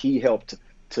 which he helped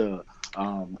to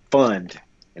fund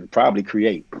and probably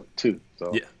create too?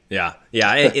 So. Yeah.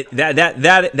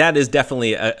 That is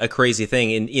definitely a crazy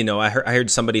thing. And I heard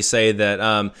somebody say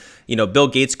that Bill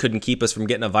Gates couldn't keep us from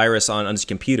getting a virus on his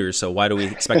computer, so why do we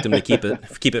expect him to keep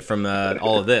it from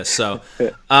all of this? So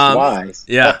wise.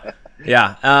 Yeah.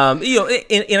 Yeah.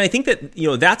 And I think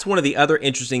that, that's one of the other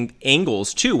interesting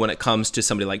angles too, when it comes to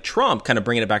somebody like Trump, kind of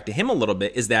bringing it back to him a little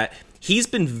bit, is that he's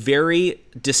been very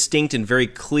distinct and very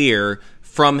clear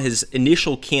from his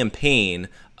initial campaign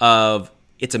of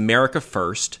it's America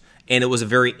first. And it was a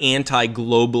very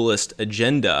anti-globalist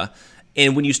agenda.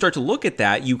 And when you start to look at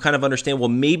that, you kind of understand, well,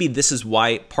 maybe this is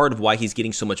part of why he's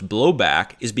getting so much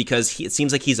blowback is because it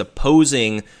seems like he's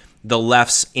opposing the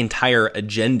left's entire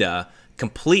agenda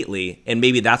completely, and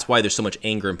maybe that's why there's so much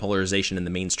anger and polarization in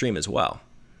the mainstream as well.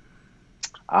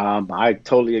 I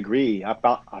totally agree. I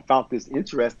found this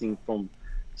interesting from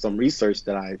some research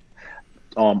that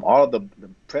all of the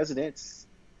presidents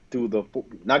through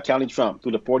not counting Trump,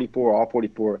 through all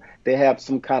 44, they have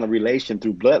some kind of relation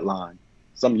through bloodline,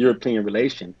 some European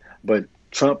relation, but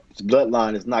Trump's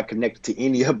bloodline is not connected to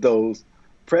any of those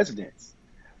presidents.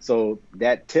 So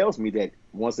that tells me that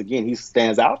once again, he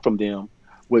stands out from them,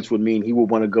 which would mean he would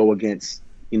want to go against,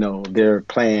 their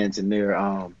plans and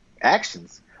their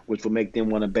actions, which would make them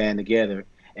want to band together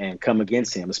and come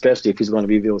against him, especially if he's going to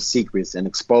reveal secrets and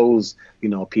expose,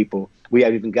 people. We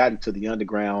haven't even gotten to the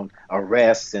underground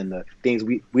arrests and the things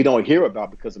we don't hear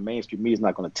about because the mainstream media is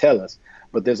not going to tell us.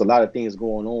 But there's a lot of things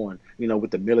going on,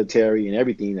 with the military and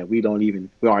everything that we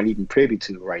aren't even privy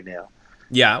to right now.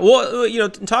 Yeah, well,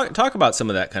 talk about some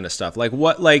of that kind of stuff. Like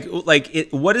what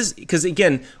is, because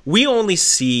again, we only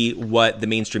see what the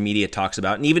mainstream media talks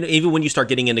about, and even when you start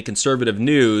getting into conservative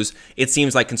news, it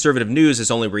seems like conservative news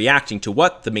is only reacting to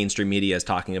what the mainstream media is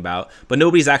talking about, but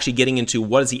nobody's actually getting into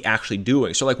what is he actually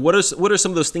doing. So, like, what are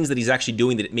some of those things that he's actually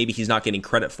doing that maybe he's not getting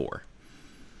credit for?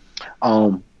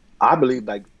 I believe,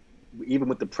 like, even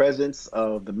with the presence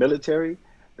of the military,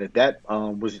 that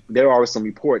was, there are some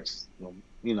reports.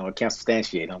 I can't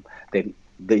substantiate them.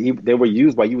 They were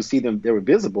used by, you would see them, they were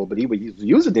visible, but he was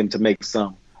using them to make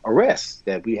some arrests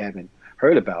that we haven't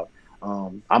heard about.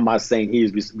 I'm not saying he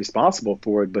is responsible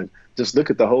for it, but just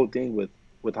look at the whole thing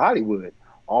with Hollywood.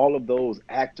 All of those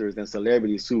actors and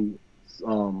celebrities who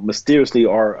mysteriously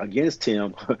are against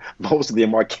him, most of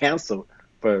them are canceled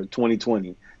for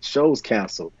 2020. Shows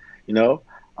canceled.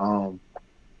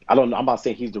 I don't know. I'm not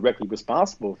saying he's directly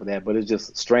responsible for that, but it's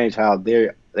just strange how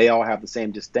they all have the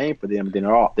same disdain for them. And then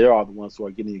they're all the ones who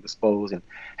are getting exposed and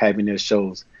having their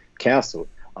shows canceled.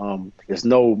 There's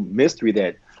no mystery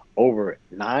that over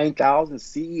 9,000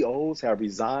 CEOs have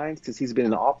resigned since he's been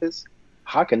in office.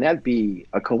 How can that be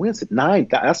a coincidence?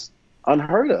 9,000, that's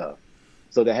unheard of.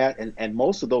 So and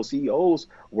most of those CEOs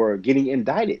were getting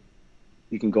indicted.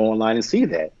 You can go online and see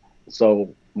that.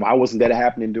 So why wasn't that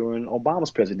happening during Obama's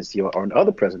presidency or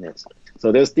other presidents?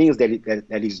 So there's things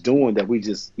that he's doing that we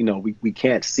just, we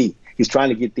can't see. He's trying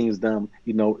to get things done,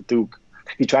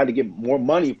 he tried to get more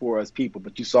money for us people,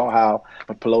 but you saw how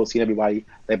Pelosi and everybody,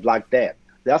 they blocked that.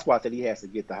 That's why I said he has to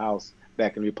get the House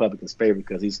back in Republicans' favor,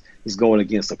 because he's going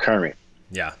against the current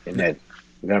in that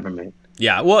government.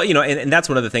 Yeah, well, and that's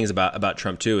one of the things about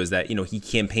Trump, too, is that, he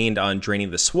campaigned on draining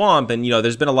the swamp. And,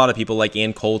 there's been a lot of people like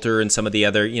Ann Coulter and some of the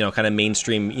other, kind of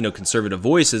mainstream, conservative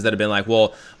voices that have been like,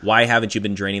 well, why haven't you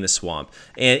been draining the swamp?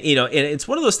 And, and it's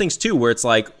one of those things, too, where it's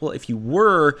like, well, if you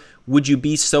were, would you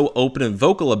be so open and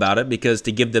vocal about it? Because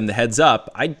to give them the heads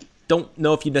up, I don't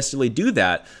know if you necessarily do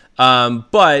that.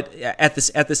 But at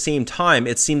the same time,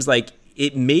 it seems like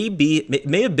it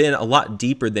may have been a lot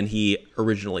deeper than he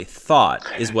originally thought,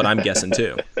 is what I'm guessing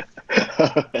too.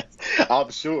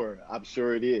 I'm sure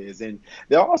it is. And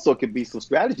there also could be some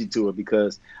strategy to it,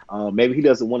 because maybe he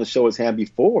doesn't want to show his hand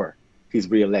before he's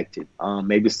reelected.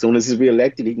 Maybe as soon as he's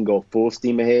reelected, he can go full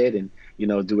steam ahead and,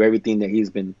 do everything that he's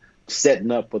been setting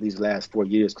up for these last 4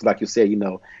 years. Because like you said,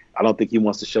 I don't think he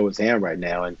wants to show his hand right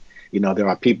now. And, there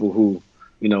are people who,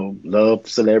 love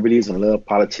celebrities and love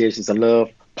politicians and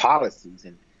love policies,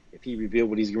 and if he revealed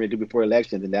what he's going to do before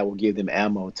election, then that will give them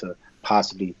ammo to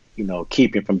possibly,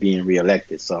 keep him from being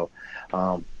reelected. So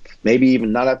maybe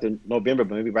even not after November,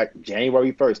 but maybe right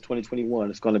January 1st, 2021,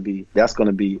 that's going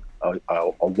to be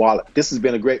a wallop. This has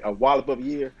been a wallop of a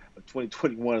year, but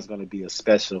 2021 is going to be a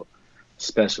special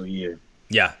year.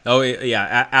 Yeah. Oh,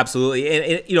 yeah.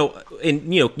 Absolutely.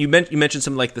 And you mentioned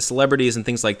some like the celebrities and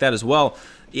things like that as well.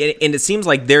 And it seems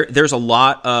like there's a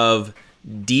lot of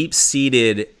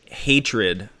deep-seated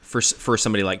hatred for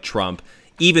somebody like Trump,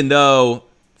 even though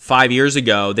 5 years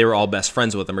ago they were all best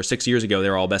friends with him, or 6 years ago they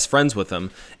were all best friends with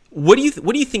him. What do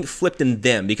you think flipped in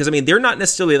them? Because they're not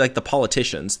necessarily like the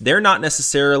politicians. They're not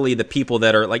necessarily the people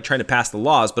that are like trying to pass the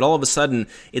laws. But all of a sudden,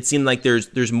 it seemed like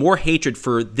there's more hatred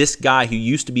for this guy who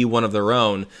used to be one of their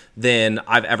own than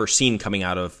I've ever seen coming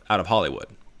out of Hollywood.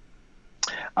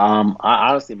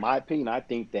 Honestly, in my opinion, I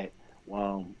think that,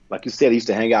 like you said, I used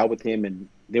to hang out with him, and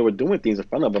they were doing things in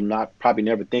front of him, probably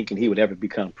never thinking he would ever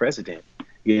become president,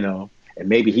 and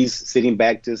maybe he's sitting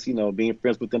back just, being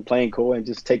friends with them, playing cool and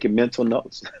just taking mental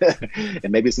notes.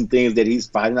 And maybe some things that he's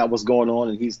finding out what's going on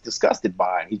and he's disgusted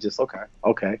by, and he's just,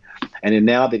 okay. And then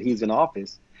now that he's in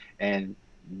office and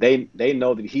they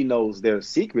know that he knows their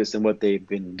secrets and what they've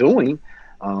been doing,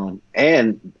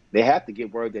 and they have to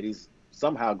get word that he's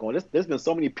somehow going. There's been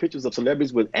so many pictures of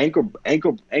celebrities with ankle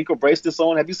bracelets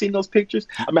on. Have you seen those pictures?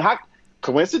 How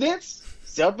coincidence?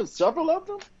 Several of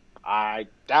them? I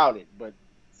doubt it, but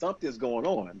something's going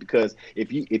on, because if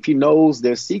he knows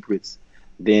their secrets,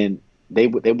 then they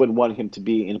wouldn't want him to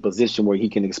be in a position where he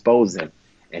can expose them.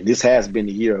 And this has been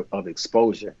a year of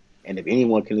exposure. And if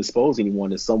anyone can expose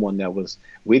anyone, it's someone that was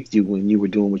with you when you were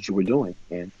doing what you were doing.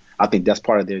 And I think that's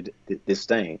part of their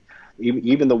disdain.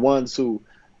 Even the ones who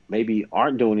maybe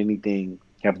aren't doing anything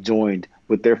have joined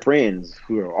with their friends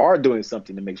who are doing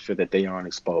something to make sure that they aren't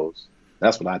exposed.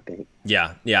 That's what I think.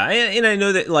 Yeah. And I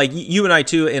know that like you and I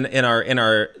too,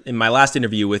 in my last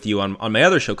interview with you on my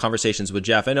other show, Conversations with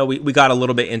Jeff, I know we got a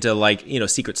little bit into like,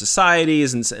 secret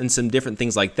societies and some different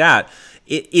things like that.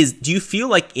 Do you feel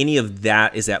like any of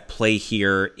that is at play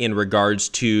here in regards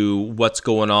to what's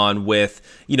going on with,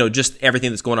 just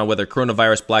everything that's going on, whether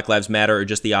coronavirus, Black Lives Matter, or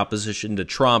just the opposition to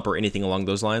Trump or anything along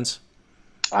those lines?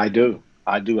 I do.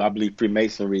 I do. I believe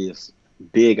Freemasonry is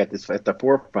big at the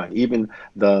forefront. Even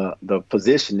the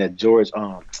position that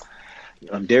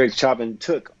Derek Chauvin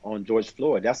took on George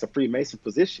Floyd, that's a Freemason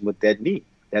position with that knee.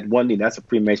 That one knee, that's a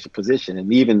Freemason position.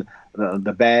 And even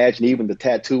the badge and even the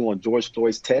tattoo on George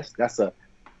Floyd's chest, that's a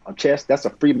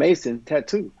Freemason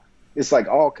tattoo. It's like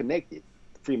all connected.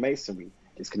 Freemasonry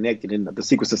is connected, and the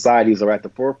secret societies are at the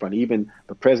forefront. Even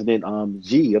the president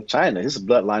Xi of China, his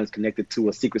bloodline is connected to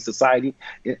a secret society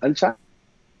in China.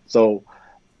 So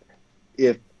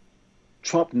if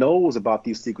Trump knows about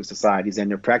these secret societies and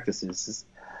their practices,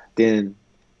 then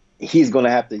he's going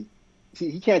to have to,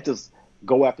 he can't just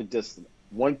go after just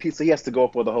one piece. He has to go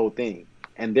for the whole thing.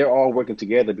 And they're all working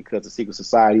together because the secret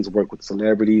societies work with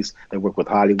celebrities, they work with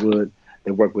Hollywood,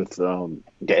 they work with the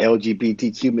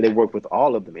LGBTQ, they work with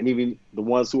all of them, and even the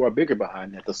ones who are bigger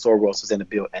behind that, the Soroses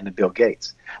and the Bill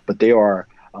Gates. But they are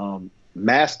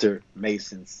master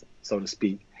Masons, so to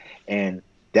speak, and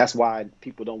that's why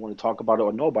people don't want to talk about it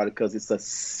or know about it, because it's a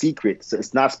secret. So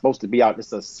it's not supposed to be out.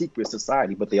 It's a secret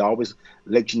society, but they always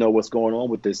let you know what's going on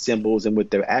with their symbols and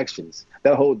with their actions.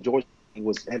 That whole George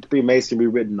thing had Freemasonry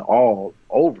written all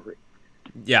over it.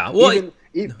 Yeah, well,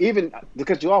 even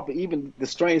because you all, but even the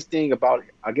strange thing about,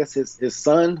 I guess his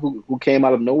son who came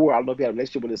out of nowhere. I don't know if he had a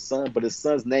relationship with his son, but his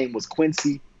son's name was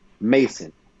Quincy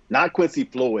Mason, not Quincy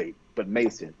Floyd, but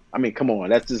Mason. I mean, come on,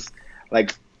 that's just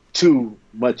like too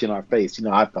much in our face,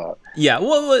 I thought. Yeah,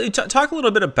 well, talk a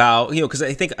little bit about, because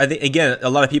I think again, a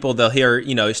lot of people, they'll hear,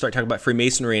 you start talking about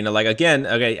Freemasonry and they're like, again,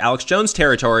 okay, Alex Jones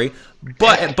territory,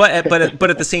 but at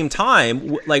the same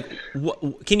time, like,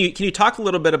 can you talk a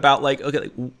little bit about, like, okay,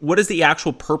 like, what is the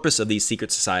actual purpose of these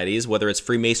secret societies, whether it's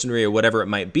Freemasonry or whatever it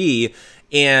might be,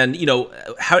 and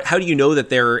how do you know that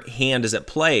their hand is at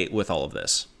play with all of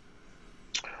this?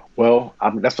 Well,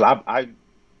 that's what I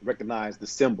recognize, the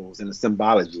symbols and the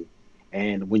symbology.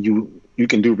 And when you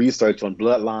can do research on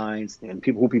bloodlines and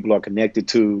who people are connected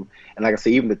to, and like I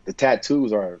say, even the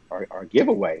tattoos are a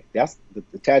giveaway. That's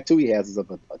the tattoo he has is of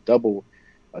a double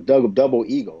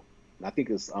eagle. And I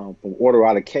think it's from Order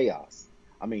Out of Chaos.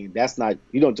 I mean, that's not,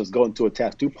 you don't just go into a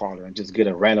tattoo parlor and just get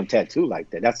a random tattoo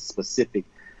like that. That's a specific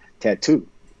tattoo.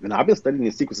 And I've been studying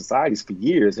the secret societies for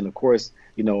years, and of course,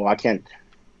 I can't,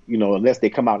 unless they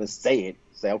come out and say,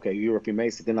 okay, you're a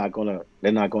Freemason, they're not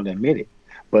gonna admit it.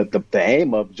 But the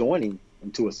aim of joining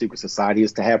into a secret society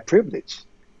is to have privilege,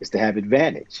 is to have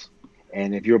advantage.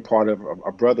 And if you're part of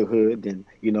a brotherhood, then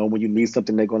when you need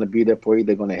something, they're going to be there for you.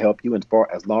 They're going to help you,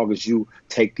 as long as you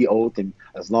take the oath and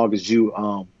as long as you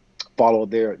follow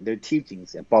their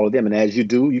teachings and follow them. And as you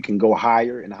do, you can go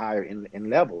higher and higher in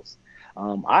levels.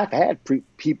 I've had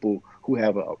people who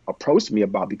have approached me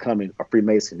about becoming a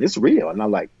Freemason. It's real. And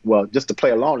I'm like, well, just to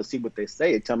play along to see what they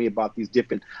say, tell me about these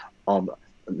different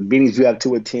meetings you have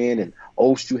to attend and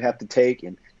oaths you have to take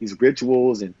and these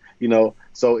rituals. And,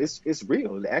 so it's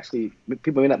real. Actually,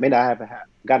 people may not have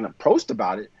gotten approached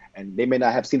about it, and they may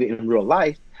not have seen it in real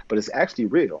life, but it's actually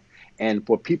real. And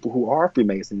for people who are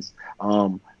Freemasons,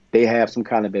 they have some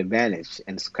kind of advantage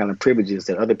and some kind of privileges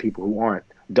that other people who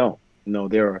don't.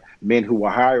 There are men who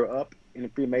are higher up in the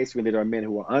Freemasonry, and there are men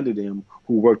who are under them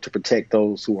who work to protect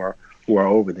those who are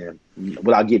over them,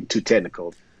 without getting too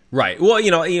technical. Right. Well,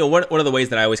 one of the ways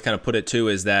that I always kind of put it too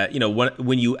is that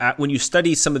when you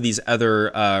study some of these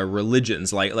other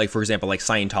religions, like for example, like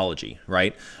Scientology,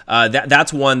 right?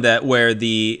 That's one where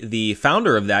the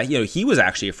founder of that, he was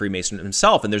actually a Freemason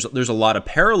himself, and there's a lot of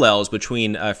parallels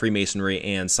between Freemasonry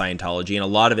and Scientology, and a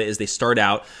lot of it is they start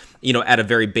out at a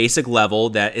very basic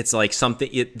level, that it's like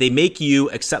something, they make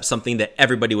you accept something that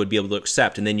everybody would be able to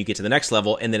accept. And then you get to the next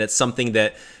level, and then it's something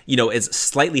that, is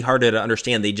slightly harder to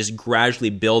understand. They just gradually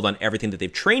build on everything that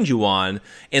they've trained you on.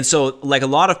 And so, like, a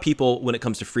lot of people, when it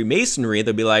comes to Freemasonry,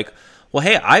 they'll be like, well,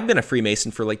 hey, I've been a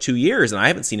Freemason for like 2 years and I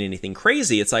haven't seen anything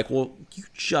crazy. It's like, well, you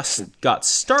just got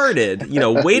started,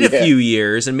 wait a few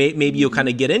years and maybe you'll kind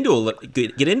of get into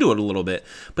it a little bit.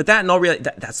 But that, in all reality,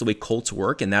 that's the way cults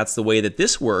work, and that's the way that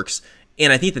this works.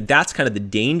 And I think that's kind of the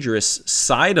dangerous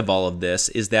side of all of this,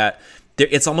 is that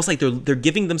it's almost like they're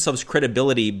giving themselves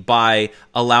credibility by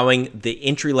allowing the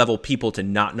entry-level people to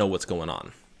not know what's going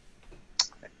on.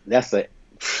 That's an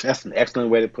excellent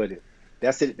way to put it.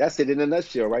 That's it in a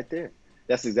nutshell right there.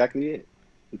 That's exactly it.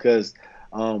 Because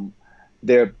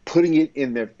they're putting it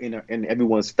in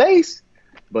everyone's face,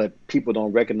 but people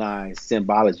don't recognize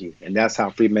symbology, and that's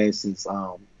how Freemasons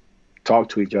talk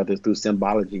to each other, through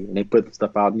symbology, and they put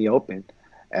stuff out in the open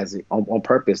on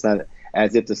purpose, not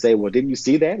as if to say, well, didn't you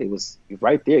see that? It was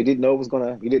right there. You didn't know it was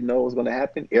gonna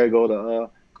happen. Ergo to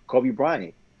Kobe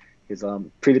Bryant, his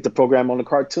predicted program on the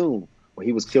cartoon where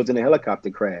he was killed in a helicopter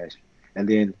crash, and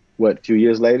then a few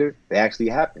years later, it actually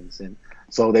happens. And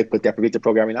so they put that predictive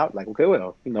programming out. Like, okay,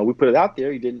 well, we put it out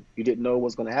there. You didn't know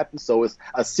what's going to happen. So it's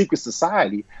a secret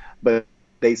society, but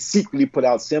they secretly put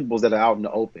out symbols that are out in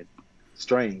the open.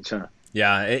 Strange, huh?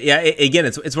 Yeah. Again,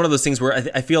 it's one of those things where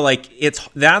I feel like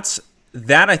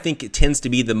that I think it tends to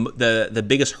be the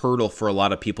biggest hurdle for a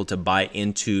lot of people to buy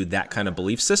into that kind of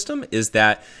belief system, is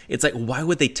that it's like, why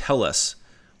would they tell us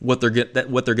what they're going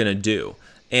to do?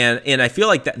 And I feel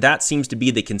like that seems to be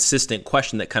the consistent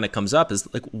question that kind of comes up, is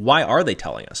like, why are they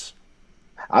telling us?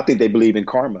 I think they believe in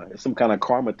karma. It's some kind of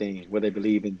karma thing where they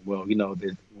believe in,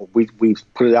 we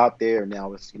put it out there, and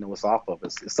now it's off of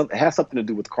us. It has something to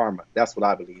do with karma. That's what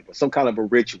I believe. Or some kind of a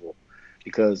ritual,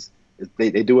 because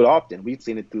they do it often. We've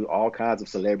seen it through all kinds of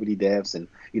celebrity deaths, and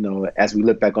as we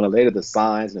look back on it later, the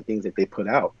signs and the things that they put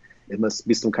out. It must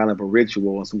be some kind of a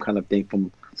ritual or some kind of thing,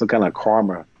 from some kind of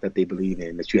karma that they believe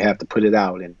in, that you have to put it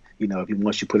out. And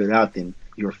once you put it out, then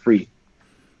you're free.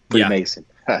 Freemason.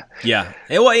 Yeah.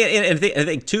 And I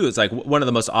think too, it's like one of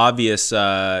the most obvious,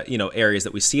 areas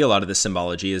that we see a lot of this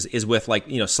symbology is with, like,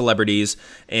 celebrities,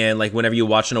 and like whenever you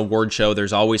watch an award show,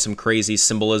 there's always some crazy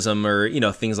symbolism or,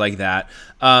 things like that.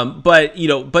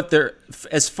 But there,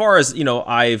 as far as,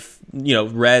 I've,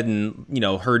 read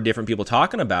and, heard different people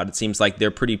talking about, it seems like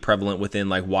they're pretty prevalent within,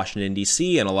 like, Washington,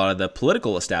 D.C. and a lot of the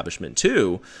political establishment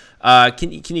too.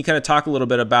 Can you kind of talk a little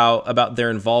bit about their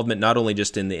involvement, not only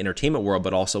just in the entertainment world,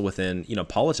 but also within,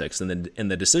 politics and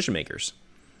the decision makers?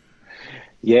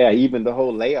 Yeah, even the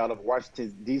whole layout of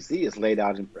Washington, D.C. is laid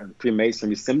out in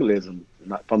Freemasonry symbolism,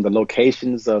 from the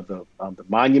locations of the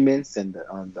monuments and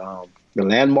the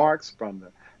landmarks, from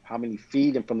how many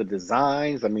feet, and from the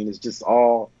designs. I mean, it's just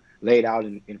all laid out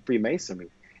in Freemasonry.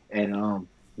 And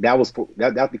that's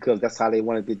because that's how they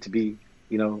wanted it to be,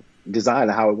 designed,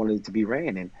 and how it wanted it to be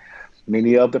ran. And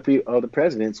many of the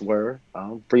presidents were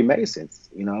Freemasons.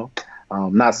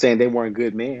 Not saying they weren't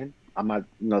good men. I'm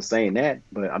not, saying that,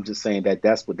 but I'm just saying that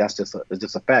that's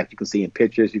just a fact. You can see in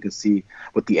pictures, you can see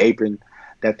with the apron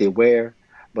that they wear.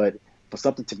 But for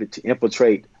something to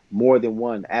infiltrate more than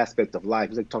one aspect of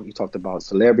life, you talked about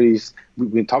celebrities.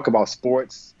 We talk about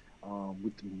sports,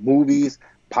 with movies,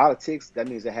 politics. That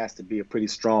means it has to be a pretty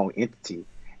strong entity,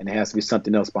 and there has to be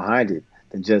something else behind it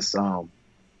than just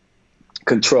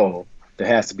control. There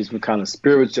has to be some kind of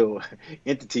spiritual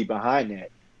entity behind that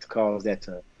to cause that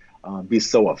to be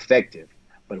so effective.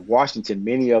 But Washington,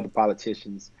 many of the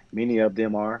politicians, many of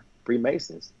them are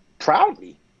Freemasons,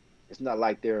 proudly. It's not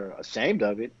like they're ashamed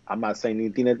of it. I'm not saying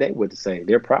anything that they would say.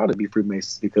 They're proud to be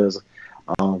Freemasons because,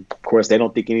 of course, they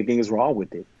don't think anything is wrong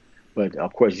with it. But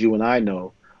of course, you and I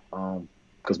know,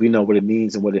 because we know what it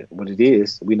means and what it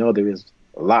is. We know there is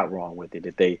a lot wrong with it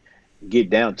if they get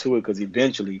down to it, because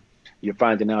eventually you're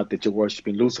finding out that you're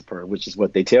worshiping Lucifer, which is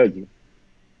what they tell you.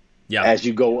 Yeah. As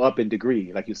you go up in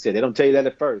degree, like you said, they don't tell you that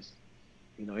at first.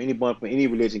 Anyone from any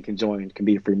religion can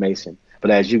be a Freemason.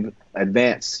 But as you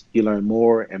advance, you learn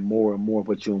more and more and more of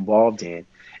what you're involved in.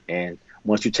 And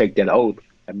once you take that oath,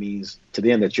 that means to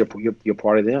them that you're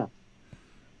part of them.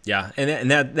 Yeah,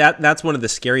 and that's one of the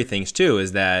scary things too,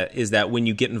 is that when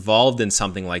you get involved in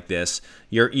something like this,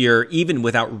 you're even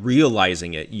without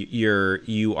realizing it,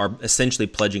 you are essentially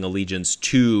pledging allegiance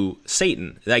to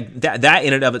Satan. Like that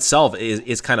in and of itself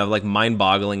is kind of like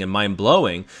mind-boggling and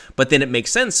mind-blowing. But then it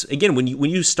makes sense again when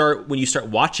you start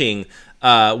watching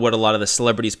what a lot of the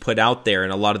celebrities put out there,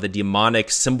 and a lot of the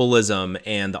demonic symbolism,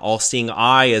 and the all-seeing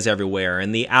eye is everywhere,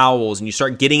 and the owls, and you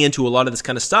start getting into a lot of this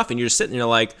kind of stuff, and you're just sitting there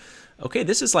like, okay,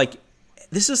 this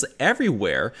is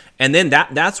everywhere. And then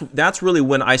that's really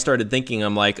when I started thinking,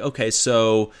 I'm like, okay,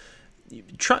 so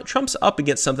Trump's up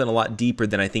against something a lot deeper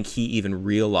than I think he even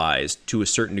realized to a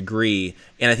certain degree.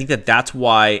 And I think that's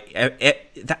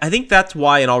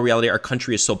why in all reality our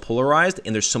country is so polarized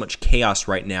and there's so much chaos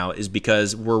right now, is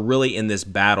because we're really in this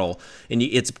battle, and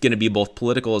it's going to be both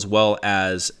political as well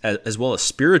as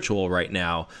spiritual right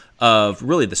now, of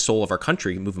really the soul of our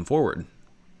country moving forward.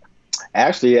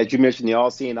 Actually, as you mentioned, the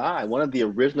all-seeing eye, one of the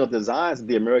original designs of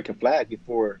the American flag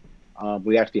before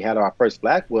we actually had our first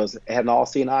flag had an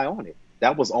all-seeing eye on it.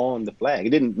 That was on the flag. It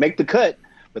didn't make the cut,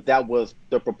 but that was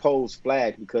the proposed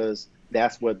flag, because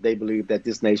that's what they believed that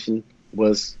this nation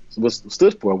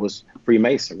stood for, was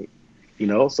Freemasonry.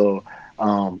 So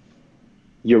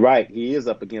you're right. He is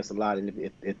up against a lot.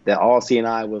 And if that all-seeing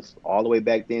eye was all the way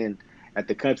back then at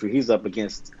the country, he's up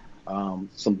against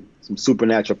some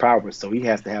supernatural powers, so he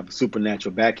has to have a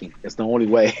supernatural backing. That's the only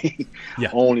way.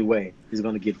 Only way he's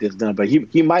going to get this done. But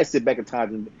he might sit back in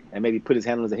time and maybe put his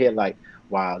hand on his head, like,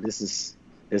 wow, this is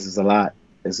a lot.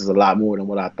 This is a lot more than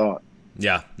what I thought.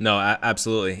 Yeah, no,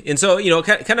 absolutely. And so,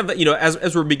 kind of,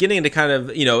 as we're beginning to kind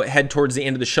of, head towards the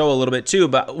end of the show a little bit too,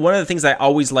 but one of the things I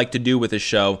always like to do with this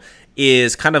show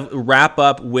is kind of wrap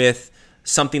up with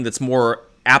something that's more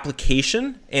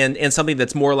application and something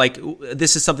that's more like,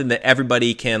 this is something that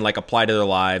everybody can like apply to their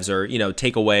lives or,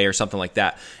 take away or something like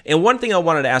that. And one thing I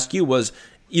wanted to ask you was,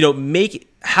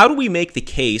 how do we make the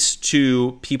case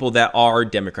to people that are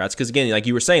Democrats? Because again, like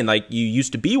you were saying, like you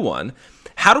used to be one.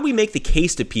 How do we make the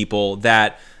case to people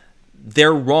that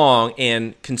they're wrong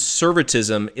and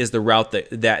conservatism is the route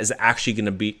that is actually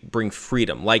going to bring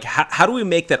freedom? Like, how do we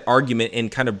make that argument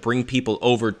and kind of bring people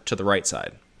over to the right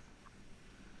side?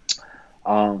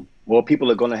 Well, people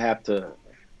are going to have to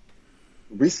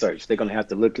research. They're going to have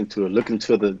to look into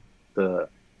the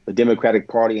Democratic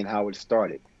Party and how it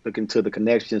started. Look into the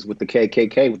connections with the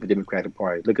KKK with the Democratic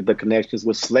Party. Look at the connections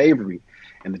with slavery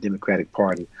and the Democratic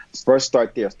Party. First,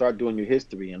 start there. Start doing your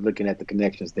history and looking at the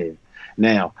connections there.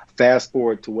 Now, fast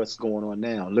forward to what's going on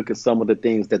now. Look at some of the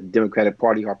things that the Democratic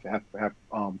Party have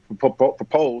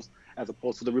proposed as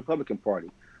opposed to the Republican Party.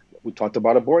 We talked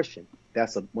about abortion.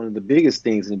 That's one of the biggest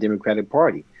things in the Democratic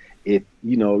Party. If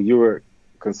you're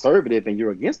conservative and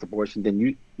you're against abortion,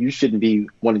 then you shouldn't be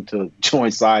wanting to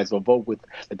join sides or vote with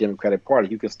the Democratic Party.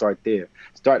 You can start there.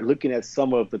 Start looking at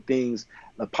some of the things,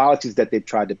 the policies that they've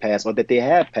tried to pass or that they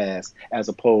have passed as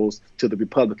opposed to the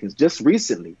Republicans. Just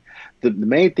recently, the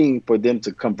main thing for them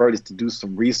to convert is to do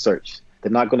some research.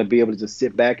 They're not going to be able to just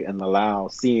sit back and allow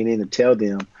CNN to tell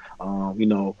them,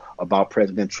 about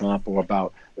President Trump or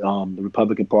about the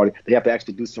Republican Party. They have to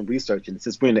actually do some research. And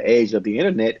since we're in the age of the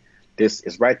internet, this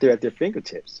is right there at their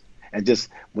fingertips. And just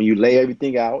when you lay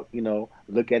everything out,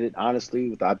 look at it honestly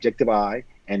with the objective eye,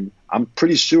 and I'm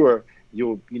pretty sure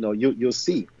you'll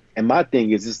see. And my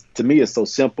thing is, to me, it's so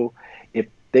simple. If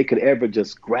they could ever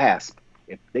just grasp,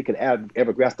 if they could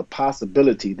ever grasp the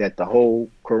possibility that the whole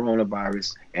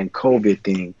coronavirus and COVID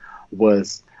thing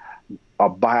was a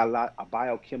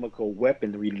biochemical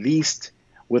weapon released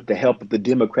with the help of the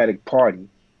Democratic Party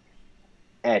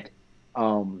at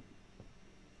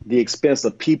the expense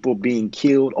of people being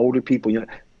killed, older people,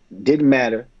 didn't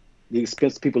matter. The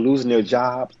expense of people losing their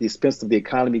jobs, the expense of the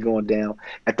economy going down,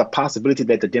 at the possibility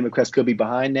that the Democrats could be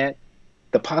behind that,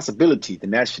 the possibility, then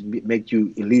that should make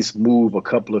you at least move a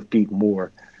couple of feet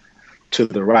more to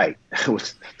the right, to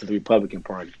the Republican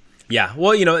Party. Yeah,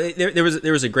 well, there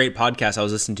was a great podcast I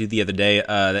was listening to the other day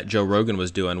that Joe Rogan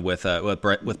was doing with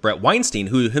Brett Weinstein,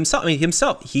 who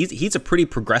himself he's a pretty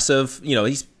progressive,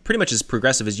 he's pretty much as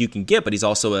progressive as you can get, but he's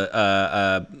also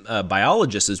a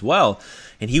biologist as well,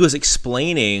 and he was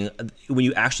explaining when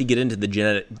you actually get into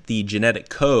the genetic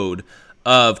code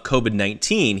of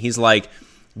COVID-19, he's like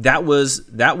that was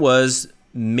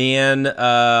man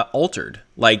altered.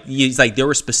 Like he's like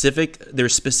there's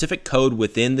specific code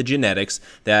within the genetics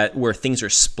that where things are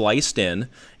spliced in,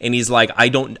 and he's like I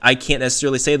can't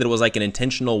necessarily say that it was like an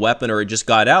intentional weapon or it just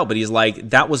got out, but he's like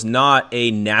that was not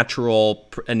a natural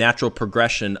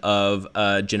progression of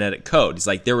genetic code. He's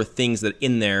like there were things that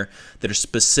in there that are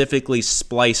specifically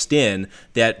spliced in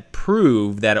that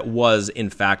prove that it was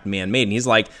in fact man-made. And he's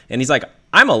like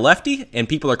I'm a lefty, and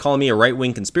people are calling me a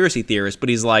right-wing conspiracy theorist, but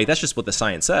he's like, that's just what the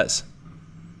science says.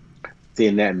 See,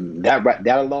 and that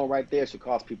alone right there should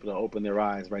cause people to open their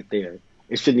eyes right there.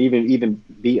 It shouldn't even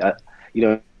be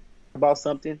about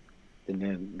something, and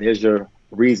then there's your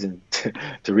reason to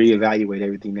reevaluate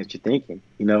everything that you're thinking.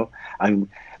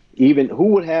 Even who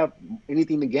would have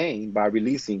anything to gain by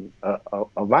releasing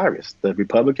a virus, the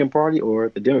Republican Party or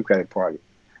the Democratic Party?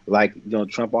 Like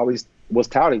Trump always was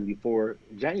touting before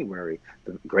January,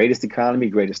 the greatest economy,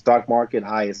 greatest stock market,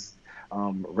 highest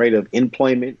rate of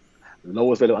employment,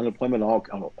 lowest rate of unemployment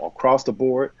all across the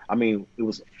board. I mean, it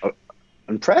was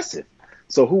impressive.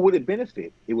 So who would it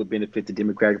benefit? It would benefit the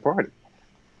Democratic Party.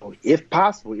 If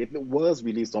possible, if it was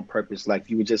released on purpose, like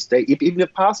you would just say, even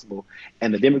if possible,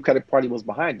 and the Democratic Party was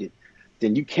behind it,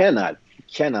 then you cannot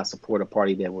support a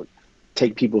party that would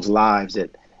take people's lives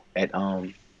at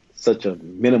such a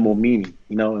minimal meaning,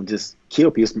 and just kill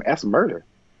people. That's murder.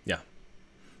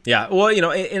 Yeah. Well,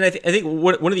 and I think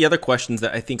one of the other questions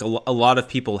that I think a lot of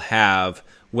people have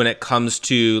when it comes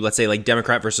to, let's say, like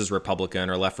Democrat versus Republican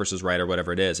or left versus right or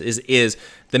whatever it is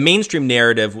the mainstream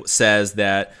narrative says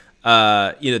that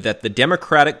that the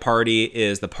Democratic Party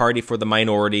is the party for the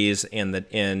minorities and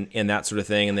that sort of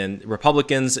thing, and then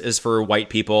Republicans is for white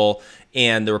people,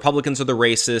 and the Republicans are the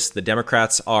racists, the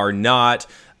Democrats are not.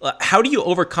 How do you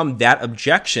overcome that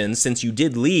objection, since you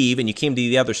did leave and you came to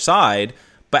the other side?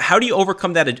 But how do you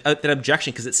overcome that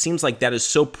objection? Because it seems like that is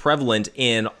so prevalent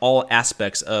in all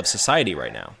aspects of society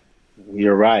right now.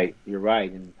 You're right.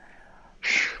 And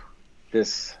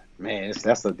this Man,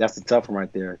 that's a tough one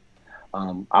right there.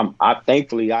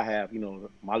 Thankfully I have,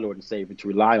 my Lord and Savior to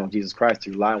rely on, Jesus Christ,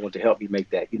 to rely on to help me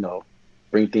make that,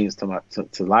 bring things to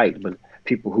light. But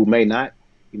people who may not,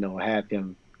 have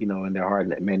him, in their heart,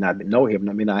 that may not know him,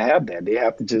 may not have that. They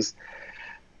have to just,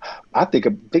 I think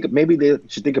maybe they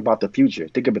should think about the future.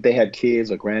 Think about if they had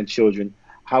kids or grandchildren,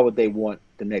 how would they want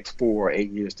the next 4 or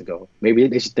 8 years to go? Maybe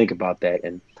they should think about that.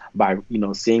 And by,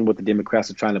 seeing what the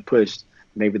Democrats are trying to push,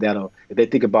 maybe that'll, if they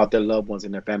think about their loved ones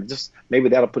and their family, just maybe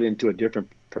that'll put it into a different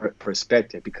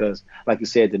perspective. Because, like you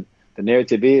said, the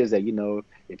narrative is that,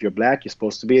 if you're black, you're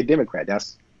supposed to be a Democrat.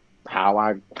 That's how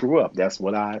I grew up. That's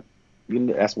what I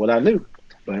knew.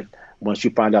 But once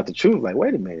you find out the truth, like,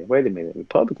 wait a minute,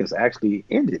 Republicans actually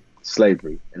ended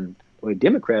slavery, and when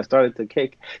Democrats started to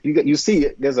cake, you see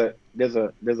there's a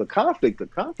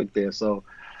conflict there. So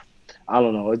I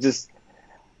don't know. It just,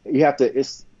 you have to.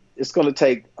 It's going to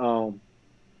take. You're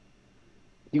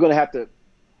going to have to.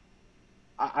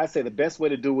 I say the best way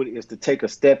to do it is to take a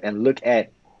step and look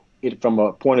at it from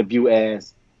a point of view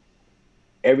as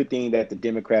everything that the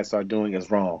Democrats are doing is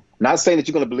wrong. Not saying that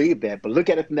you're going to believe that, but look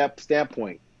at it from that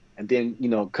standpoint, and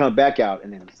then, come back out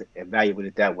and then evaluate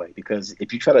it that way. Because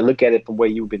if you try to look at it from where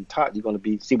you've been taught, you're going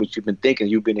to see what you've been thinking.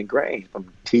 You've been ingrained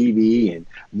from TV and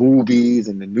movies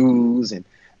and the news and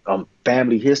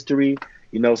family history.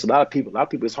 So a lot of people,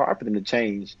 it's hard for them to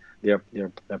change their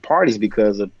parties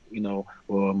because of,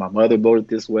 well, my mother voted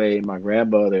this way, my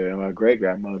grandmother and my great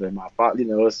grandmother and my father.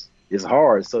 It's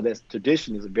hard. So that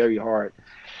tradition is a very hard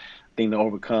thing to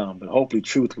overcome. But hopefully,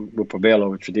 truth will prevail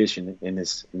over tradition in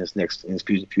this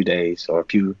few days or a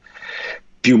few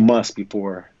months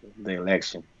before the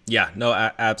election. Yeah, no,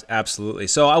 absolutely.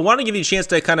 So I want to give you a chance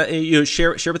to kind of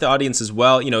share with the audience as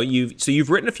well. You've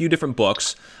written a few different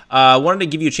books. I wanted to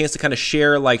give you a chance to kind of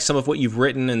share like some of what you've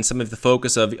written and some of the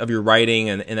focus of your writing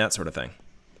and that sort of thing.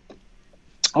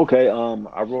 Okay,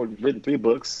 I've written 3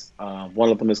 books. One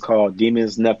of them is called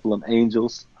Demons, Nephilim,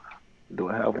 Angels. Do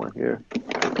I have one here? I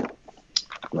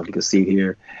don't know if you can see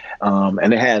here.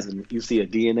 And it has, you see a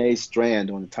DNA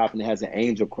strand on the top, and it has an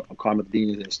angel karmic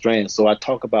DNA strand. So I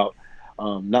talk about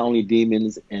not only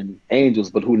demons and angels,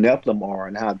 but who Nephilim are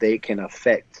and how they can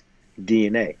affect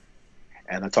DNA.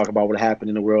 And I talk about what happened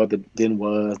in the world that then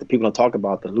was. The people don't talk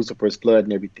about the Lucifer's flood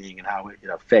and everything and how it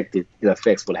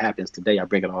affects what happens today. I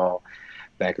bring it all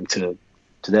back into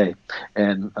today.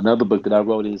 And another book that I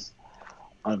wrote is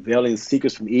Unveiling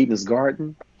Secrets from Eden's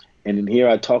Garden. And in here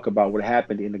I talk about what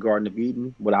happened in the Garden of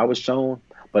Eden, what I was shown,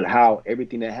 but how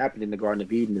everything that happened in the Garden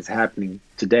of Eden is happening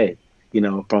today.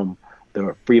 From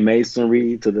the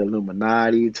Freemasonry to the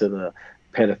Illuminati to the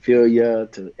pedophilia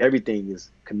to everything is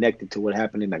connected to what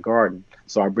happened in the garden.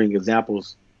 So I bring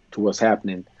examples to what's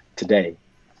happening today.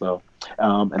 So,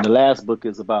 and the last book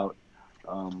is about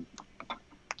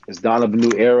it's Dawn of a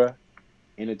New Era,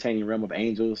 Entertaining Realm of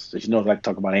Angels. As you know, I like to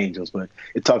talk about angels, but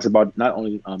it talks about not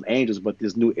only angels, but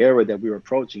this new era that we're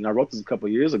approaching. I wrote this a couple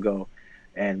of years ago,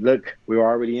 and look, we're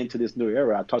already into this new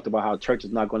era. I talked about how church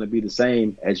is not going to be the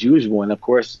same as usual, and of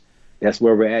course, that's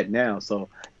where we're at now. So,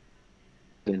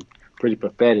 been pretty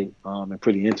prophetic and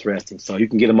pretty interesting. So you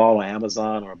can get them all on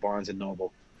Amazon or Barnes and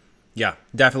Noble. Yeah,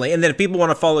 definitely. And then if people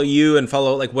want to follow you and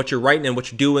follow like what you're writing and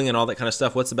what you're doing and all that kind of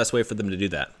stuff, what's the best way for them to do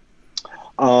that?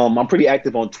 I'm pretty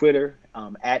active on Twitter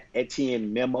at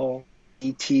Etienne Memo,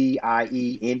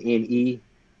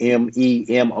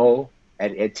 ETIENNEMEMO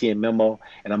at Etienne Memo,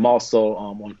 and I'm also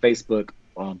on Facebook,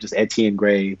 just Etienne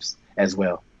Graves as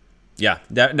well. Yeah,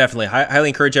 definitely. Highly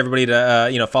encourage everybody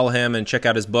to follow him and check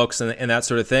out his books and that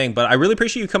sort of thing. But I really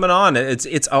appreciate you coming on.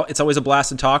 It's always a blast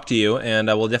to talk to you, and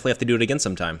we'll definitely have to do it again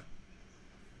sometime.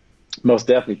 Most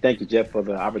definitely. Thank you, Jeff, for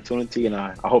the opportunity, and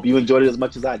I hope you enjoyed it as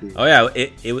much as I did. Oh yeah,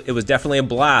 it was definitely a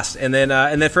blast. And then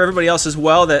for everybody else as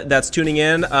well that's tuning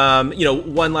in,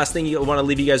 one last thing I want to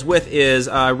leave you guys with is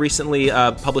recently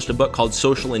published a book called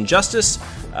Social Injustice.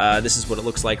 This is what it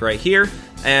looks like right here,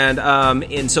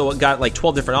 and so it got like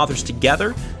 12 different authors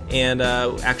together and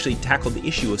actually tackled the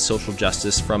issue of social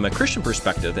justice from a Christian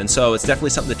perspective. And so it's definitely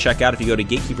something to check out. If you go to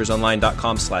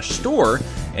gatekeepersonline.com/store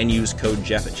and use code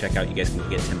Jeff at checkout, you guys can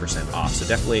get 10% off. So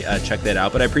definitely check that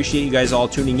out. But I appreciate you guys all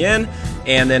tuning in.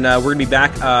 And then we're going to be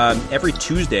back every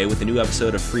Tuesday with a new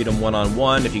episode of Freedom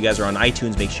One-on-One. If you guys are on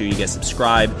iTunes, make sure you guys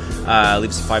subscribe.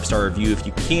 Leave us a 5-star review if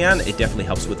you can. It definitely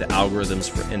helps with the algorithms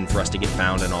for us to get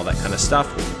found and all that kind of stuff.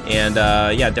 And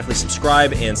definitely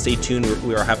subscribe and stay tuned.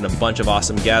 We are having a bunch of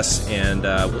awesome guests, and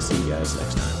we'll see you guys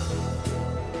next time.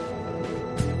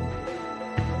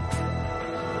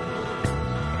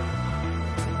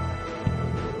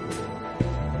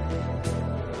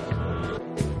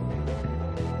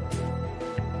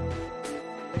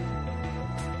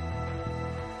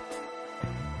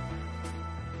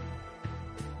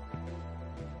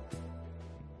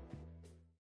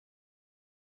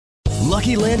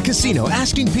 Lucky Land Casino,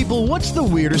 asking people, what's the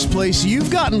weirdest place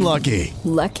you've gotten lucky?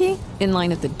 Lucky? In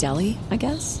line at the deli, I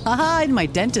guess? Aha, in my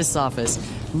dentist's office.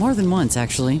 More than once,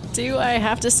 actually. Do I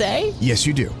have to say? Yes,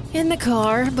 you do. In the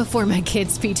car before my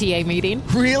kids' PTA meeting.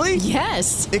 Really?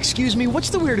 Yes. Excuse me, what's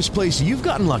the weirdest place you've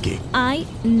gotten lucky? I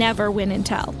never win and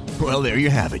tell. Well, there you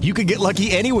have it. You can get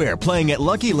lucky anywhere, playing at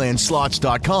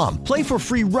LuckyLandSlots.com. Play for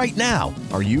free right now.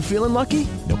 Are you feeling lucky?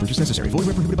 No purchase necessary. Void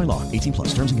where prohibited by law. 18 plus.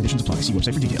 Terms and conditions apply. See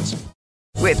website for details.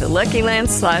 With the Lucky Land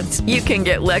Slots, you can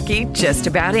get lucky just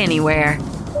about anywhere.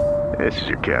 This is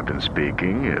your captain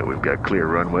speaking. We've got clear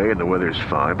runway and the weather's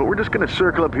fine, but we're just going to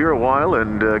circle up here a while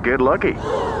and get lucky.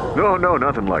 No,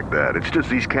 nothing like that. It's just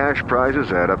these cash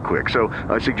prizes add up quick. So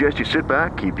I suggest you sit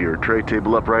back, keep your tray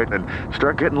table upright, and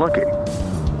start getting lucky.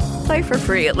 Play for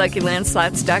free at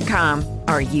LuckyLandSlots.com.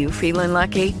 Are you feeling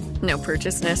lucky? No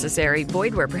purchase necessary.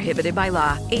 Void where prohibited by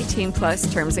law. 18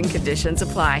 plus terms and conditions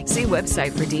apply. See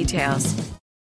website for details.